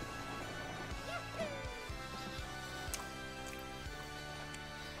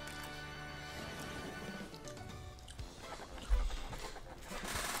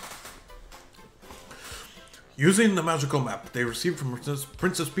 Using the magical map they received from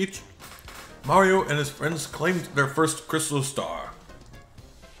Princess Peach, Mario and his friends claimed their first Crystal Star.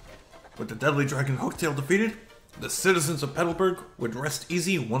 With the deadly dragon Hooktail defeated, the citizens of Petalburg would rest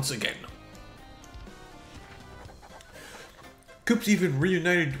easy once again. Koops even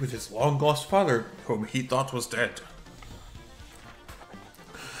reunited with his long-lost father, whom he thought was dead.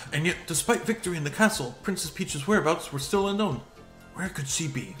 And yet, despite victory in the castle, Princess Peach's whereabouts were still unknown. Where could she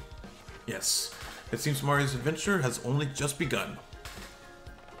be? Yes, it seems Mario's adventure has only just begun.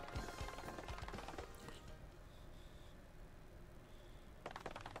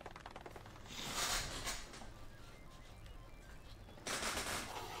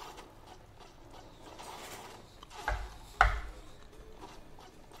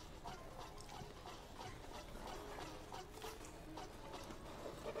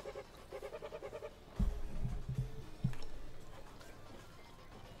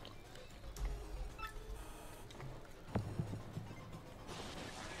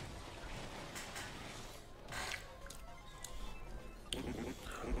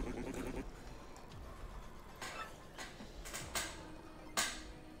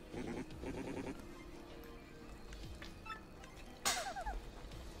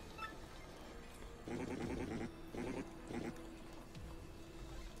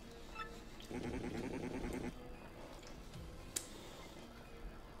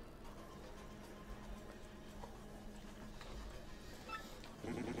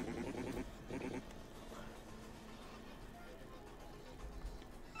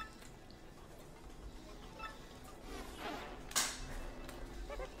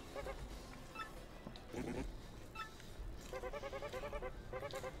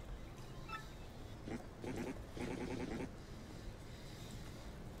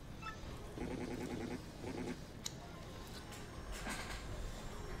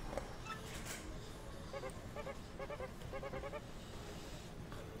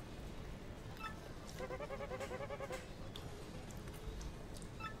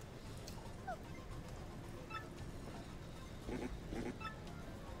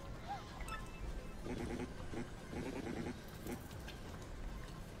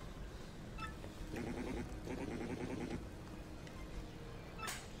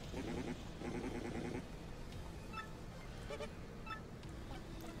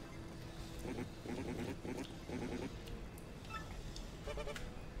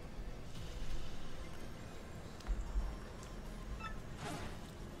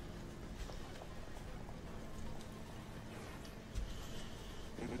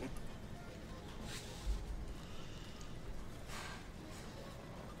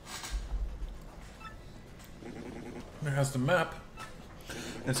 There has the map.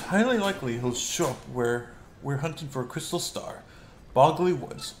 It's highly likely he'll show up where we're hunting for a crystal star. Bogley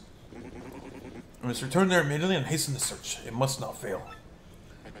Woods. We must return there immediately and hasten the search. It must not fail.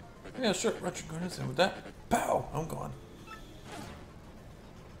 Yeah, sure. Roger, go ahead and with that. Pow! I'm gone.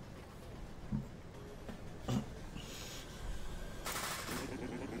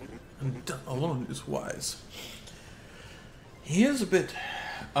 done alone is wise. He is a bit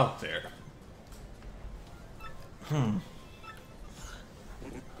out there.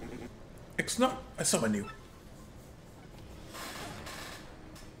 It's not. I summon you.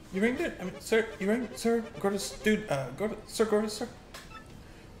 You ringed it? I mean, sir, you rang, sir? Gortys, dude, Sir Gortys, sir?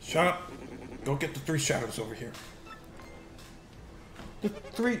 Shut up. Go get the 3 shadows over here. The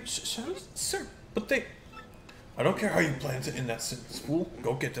 3 shadows? Sir, but they... I don't care how you planned it in that sentence, fool.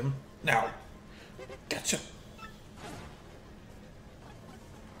 Go get them. Now. Gotcha.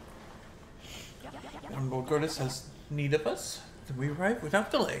 When Lord Gortys has need of us, then we arrive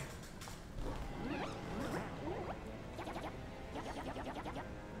without delay.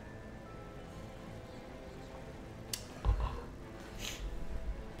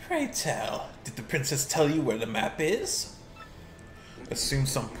 Pray tell, did the princess tell you where the map is? Assume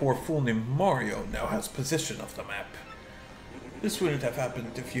some poor fool named Mario now has possession of the map. This wouldn't have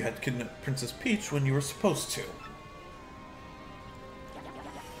happened if you had kidnapped Princess Peach when you were supposed to. It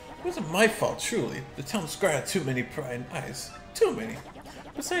wasn't my fault, truly. The town squire had too many prying eyes. Too many.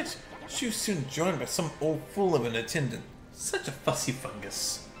 Besides, she was soon joined by some old fool of an attendant. Such a fussy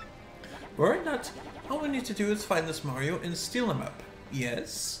fungus. Worry not. All we need to do is find this Mario and steal him up.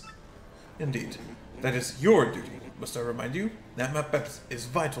 Yes? Indeed. That is your duty. Must I remind you? That map is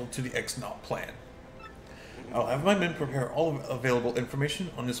vital to the X-Naut plan. I'll have my men prepare all available information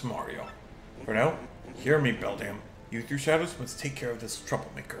on this Mario. For now, hear me, Beldam. You 3 shadows must take care of this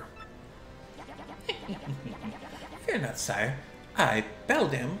troublemaker. Fear not, sire. I,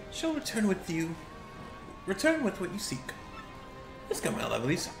 Beldam, shall return with you. Return with what you seek. Let's go, my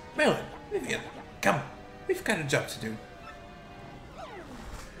lovelies. Melon, Vivian, come. We've got a job to do.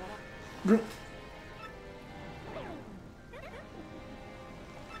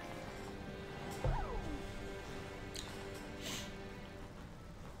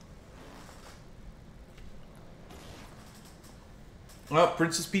 Oh,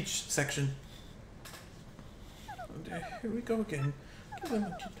 Princess Peach section. Here we go again.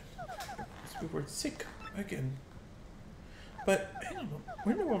 We were sick again. But, hang on,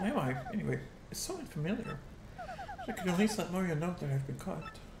 where in the world am I? Anyway, it's so unfamiliar. I could at least let Mario know that I've been caught.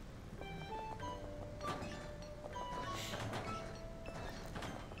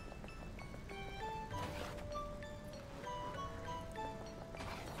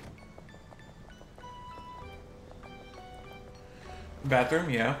 Bathroom,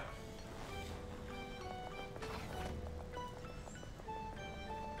 yeah.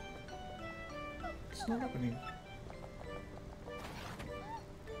 It's not opening.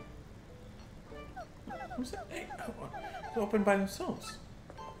 Who's that? Hey, oh, it's open by themselves.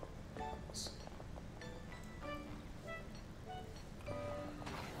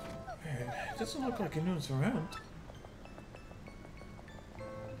 It doesn't look like anyone's around.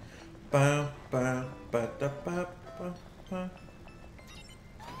 Ba ba ba da ba ba ba.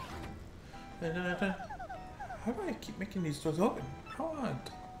 How do I keep making these doors open? How odd.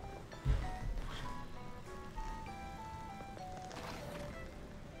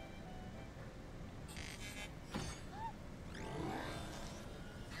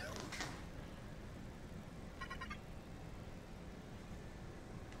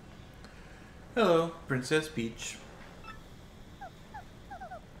 Hello, Princess Peach.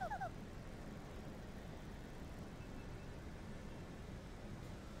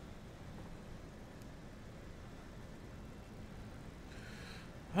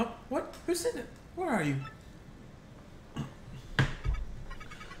 Huh? What? Who's in it? Where are you?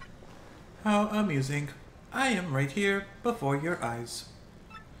 How amusing. I am right here before your eyes.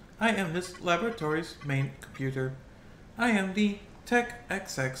 I am this laboratory's main computer. I am the Tech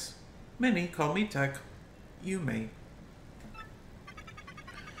XX. Many call me Tech. You may.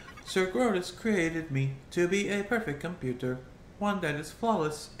 Sir Gortys created me to be a perfect computer, one that is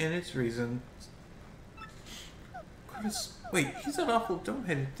flawless in its reason. Gortys, wait, he's that awful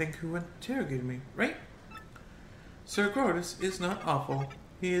dumb-headed thing who interrogated me, right? Sir Gortys is not awful.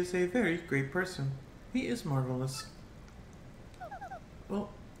 He is a very great person. He is marvelous. Well,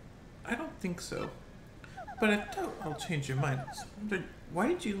 I don't think so. But I doubt I'll change your mind. Why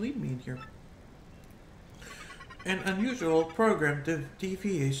did you leave me in here? An unusual program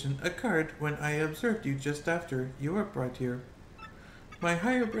deviation occurred when I observed you just after you were brought here. My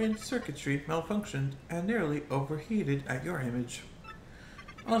higher brain circuitry malfunctioned and nearly overheated at your image.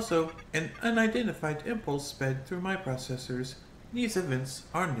 Also, an unidentified impulse sped through my processors. These events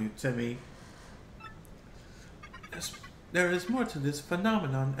are new to me. There is more to this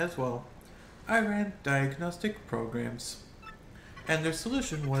phenomenon as well. I ran diagnostic programs, and their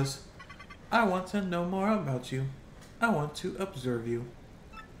solution was, I want to know more about you. I want to observe you.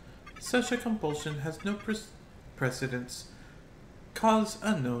 Such a compulsion has no precedence. Cause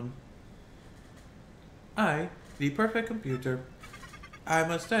unknown. I, the perfect computer, I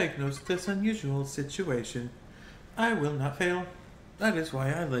must diagnose this unusual situation. I will not fail. That is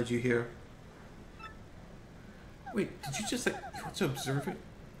why I led you here. Wait, did you just you want to observe it?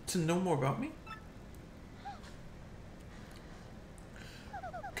 To know more about me?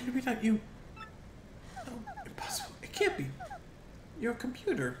 Could it be that you... No, impossible. It can't be. You're a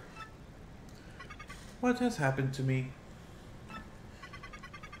computer. What has happened to me?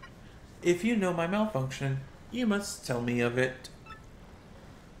 If you know my malfunction, you must tell me of it.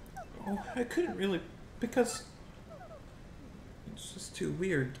 Oh, I couldn't really, because it's just too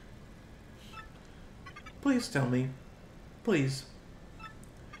weird. Please tell me. Please.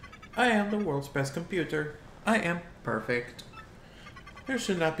 I am the world's best computer. I am perfect. There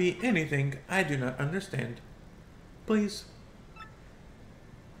should not be anything I do not understand. Please.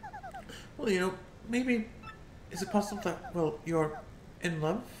 Well, you know, maybe... Is it possible that, well, you're in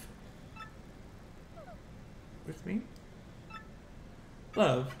love? With me?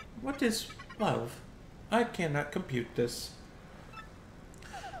 Love? What is love? I cannot compute this.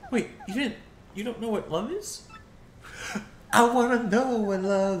 Wait, you don't know what love is? I wanna know what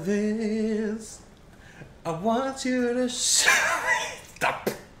love is. I want you to show me. Stop.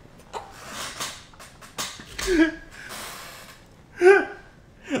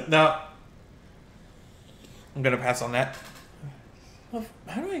 Now, I'm gonna pass on that. Love,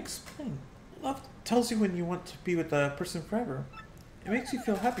 how do I explain? Love tells you when you want to be with a person forever. It makes you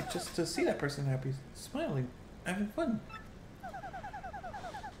feel happy just to see that person happy, smiling, having fun.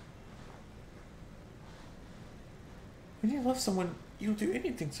 When you love someone, you'll do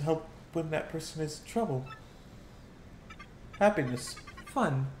anything to help when that person is in trouble. Happiness,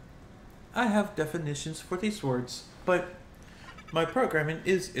 fun. I have definitions for these words, but my programming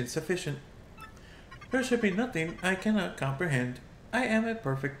is insufficient. There should be nothing I cannot comprehend. I am a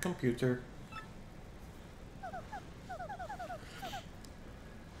perfect computer.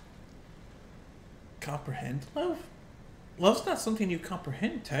 Comprehend love? Love's not something you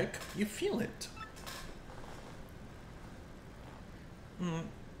comprehend, Tech. You feel it.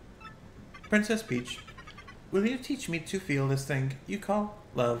 Princess Peach, will you teach me to feel this thing you call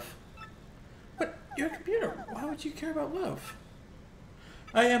love? But you're a computer. Why would you care about love?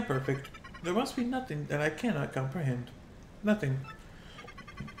 I am perfect. There must be nothing that I cannot comprehend. Nothing.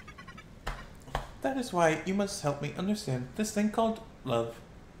 That is why you must help me understand this thing called love.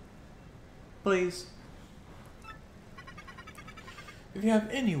 Please. If you have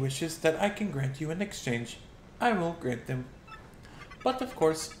any wishes that I can grant you in exchange, I will grant them. But of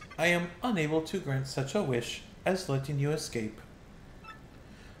course, I am unable to grant such a wish as letting you escape.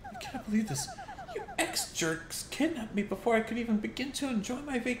 I cannot believe this. You ex-jerks kidnapped me before I could even begin to enjoy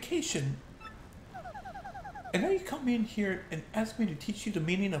my vacation. And now you come in here and ask me to teach you the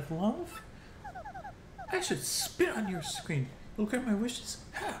meaning of love? I should spit on your screen. You'll grant my wishes?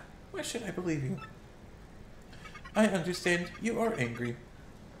 Ha! Why should I believe you? I understand you are angry.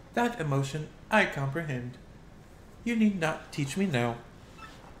 That emotion I comprehend. You need not teach me now.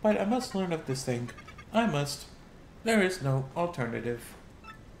 But I must learn of this thing. I must. There is no alternative.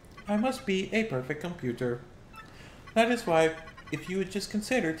 I must be a perfect computer. That is why, if you would just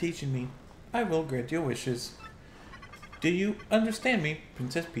consider teaching me, I will grant your wishes. Do you understand me,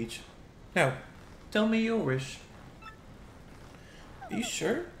 Princess Peach? Now, tell me your wish. Are you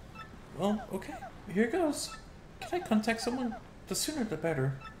sure? Well, okay. Here goes. Can I contact someone? The sooner the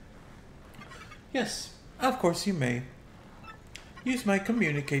better. Yes, of course you may. Use my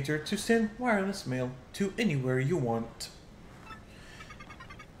communicator to send wireless mail to anywhere you want.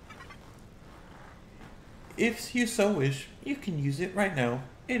 If you so wish, you can use it right now.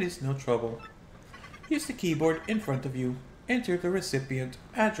 It is no trouble. Use the keyboard in front of you. Enter the recipient,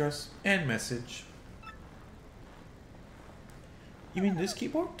 address, and message. You mean this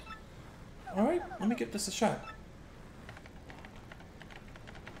keyboard? Alright, let me give this a shot.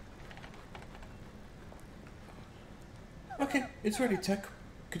 Okay, it's ready, Tech.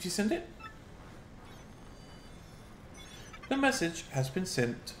 Could you send it? The message has been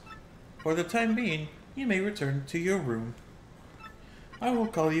sent. For the time being, you may return to your room. I will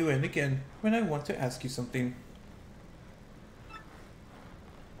call you in again when I want to ask you something.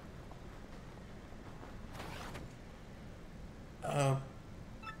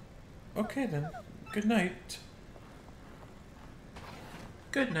 Okay then. Good night.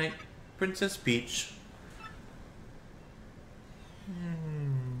 Good night, Princess Peach.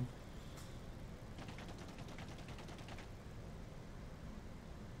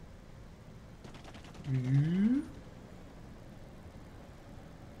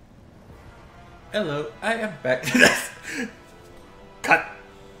 Hello, I am back. Cut.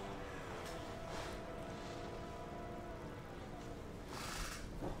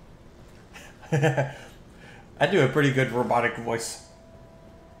 I do a pretty good robotic voice.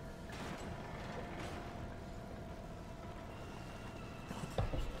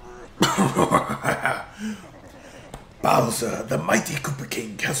 Bowser, the mighty Koopa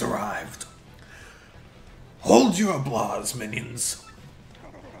King, has arrived. Hold your applause, minions.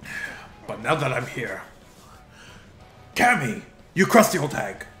 But now that I'm here... Cammy, you crusty old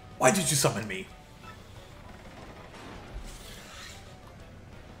hag, why did you summon me?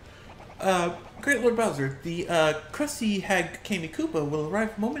 Great Lord Bowser, the, crusty hag Cammy Koopa will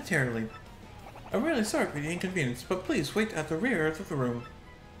arrive momentarily. I'm really sorry for the inconvenience, but please wait at the rear of the room.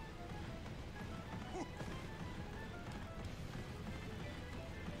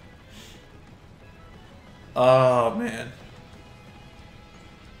 Oh, man.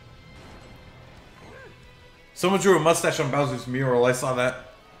 Someone drew a mustache on Bowser's mural, I saw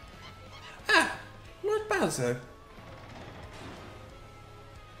that. Ah, Lord Bowser.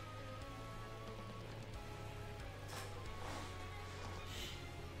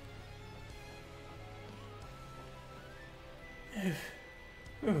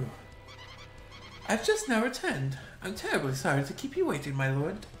 I've just now returned. I'm terribly sorry to keep you waiting, my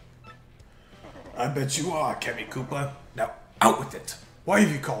lord. I bet you are, Cammy Koopa. Now, out with it. Why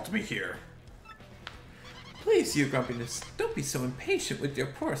have you called me here? Please, your grumpiness, don't be so impatient with your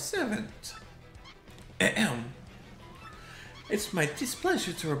poor servant. Ahem. It's my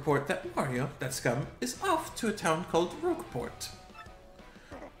displeasure to report that Mario, that scum, is off to a town called Rogueport.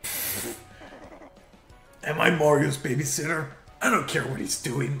 Am I Mario's babysitter? I don't care what he's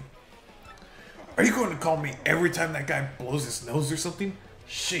doing. Are you going to call me every time that guy blows his nose or something?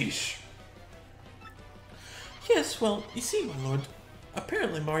 Sheesh. Yes, well, you see, my lord,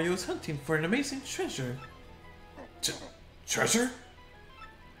 apparently Mario is hunting for an amazing treasure. Treasure?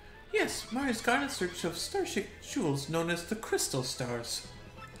 Yes, Mario's gone in search of star-shaped jewels known as the Crystal Stars.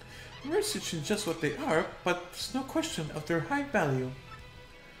 I'm researching just what they are, but there's no question of their high value.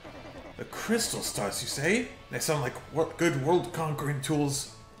 The Crystal Stars, you say? They sound like good world-conquering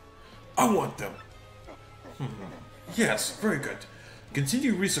tools. I want them. Yes, very good.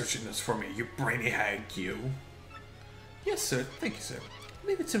 Continue researching this for me, you brainy hag, you. Yes, sir. Thank you, sir.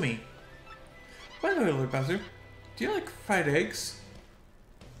 Leave it to me. By the way, Lord Bowser, do you like fried eggs?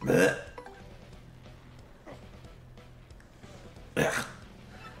 Blech. Ugh.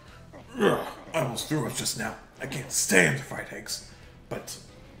 Ugh. I almost threw up just now. I can't stand fried eggs. But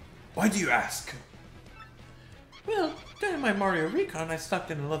why do you ask? Well, during my Mario Recon, I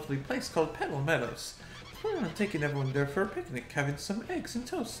stopped in a lovely place called Petal Meadows. I plan on taking everyone there for a picnic, having some eggs and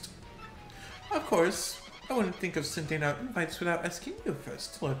toast. Of course, I wouldn't think of sending out invites without asking you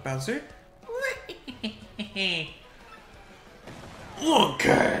first, Lord Bowser. Look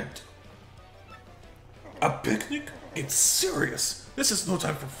at a picnic? It's serious. This is no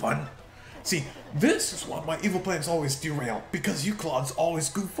time for fun. See, this is why my evil plans always derail, because you clods always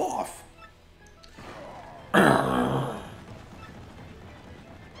goof off.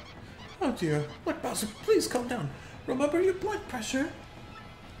 Oh dear. Lord Bowser, please calm down. Remember your blood pressure.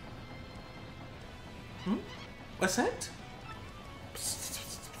 What's that?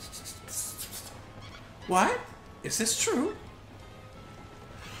 What? Is this true?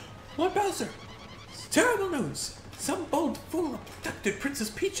 Lord Bowser, it's terrible news. Some bold fool abducted Princess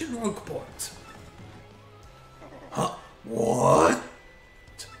Peach in Rogueport. Huh? What?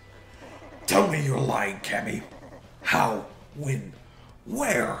 Tell me you're lying, Cammy. How? When?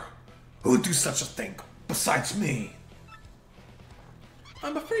 Where? Who'd do such a thing besides me?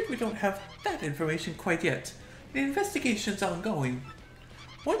 I'm afraid we don't have that information quite yet. The investigation's ongoing.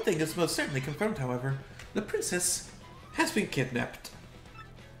 One thing is most certainly confirmed, however. The princess has been kidnapped.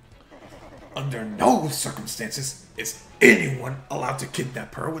 Under no circumstances is anyone allowed to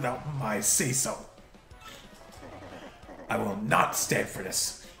kidnap her without my say-so. I will not stand for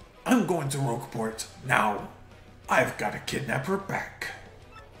this. I'm going to Rogueport now. I've got to kidnap her back.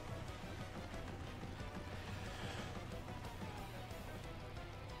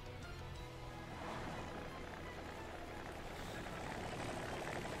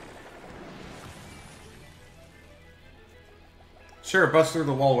 Sure, bust through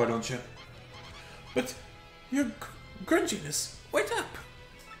the wall, why don't you? But your grunginess, wait up!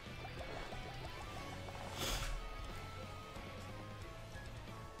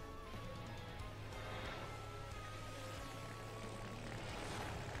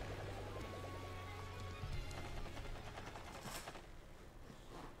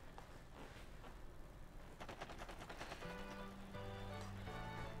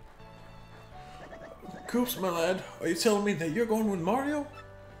 Koops, my lad, are you telling me that you're going with Mario?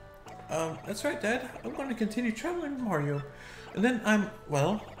 That's right, Dad. I'm going to continue traveling with Mario. And then I'm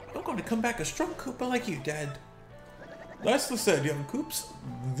going to come back a strong Koopa like you, Dad. Nicely said, young Koops.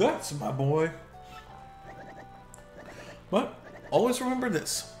 That's my boy. But always remember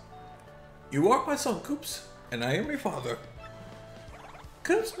this. You are my son, Koops, and I am your father.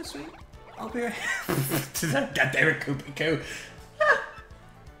 Koops, my sweet. I'll be right. God damn it, Koopa Koo.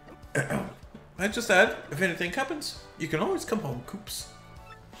 I just add, if anything happens, you can always come home, Koops.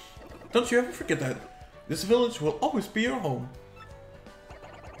 Don't you ever forget that. This village will always be your home.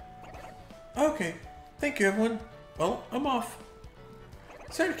 Okay, thank you, everyone. Well, I'm off.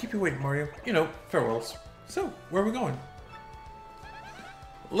 Sorry to keep you waiting, Mario. You know, farewells. So, where are we going?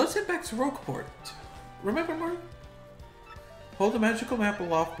 Let's head back to Rogueport. Remember, Mario? Hold the magical map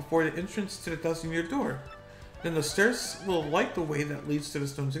aloft before the entrance to the 1,000-year door. Then the stairs will light the way that leads to the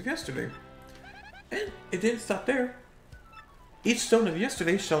stones of yesterday. And it didn't stop there. Each stone of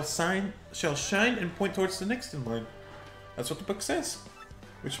yesterday shall shine and point towards the next in line. That's what the book says.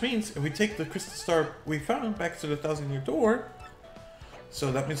 Which means if we take the crystal star we found back to the 1,000-year door,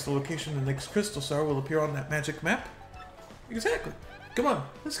 so that means the location of the next crystal star will appear on that magic map. Exactly. Come on,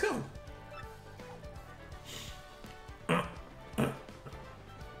 let's go.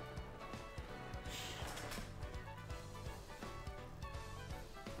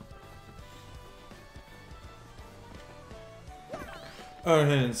 Go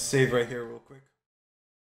ahead and save right here.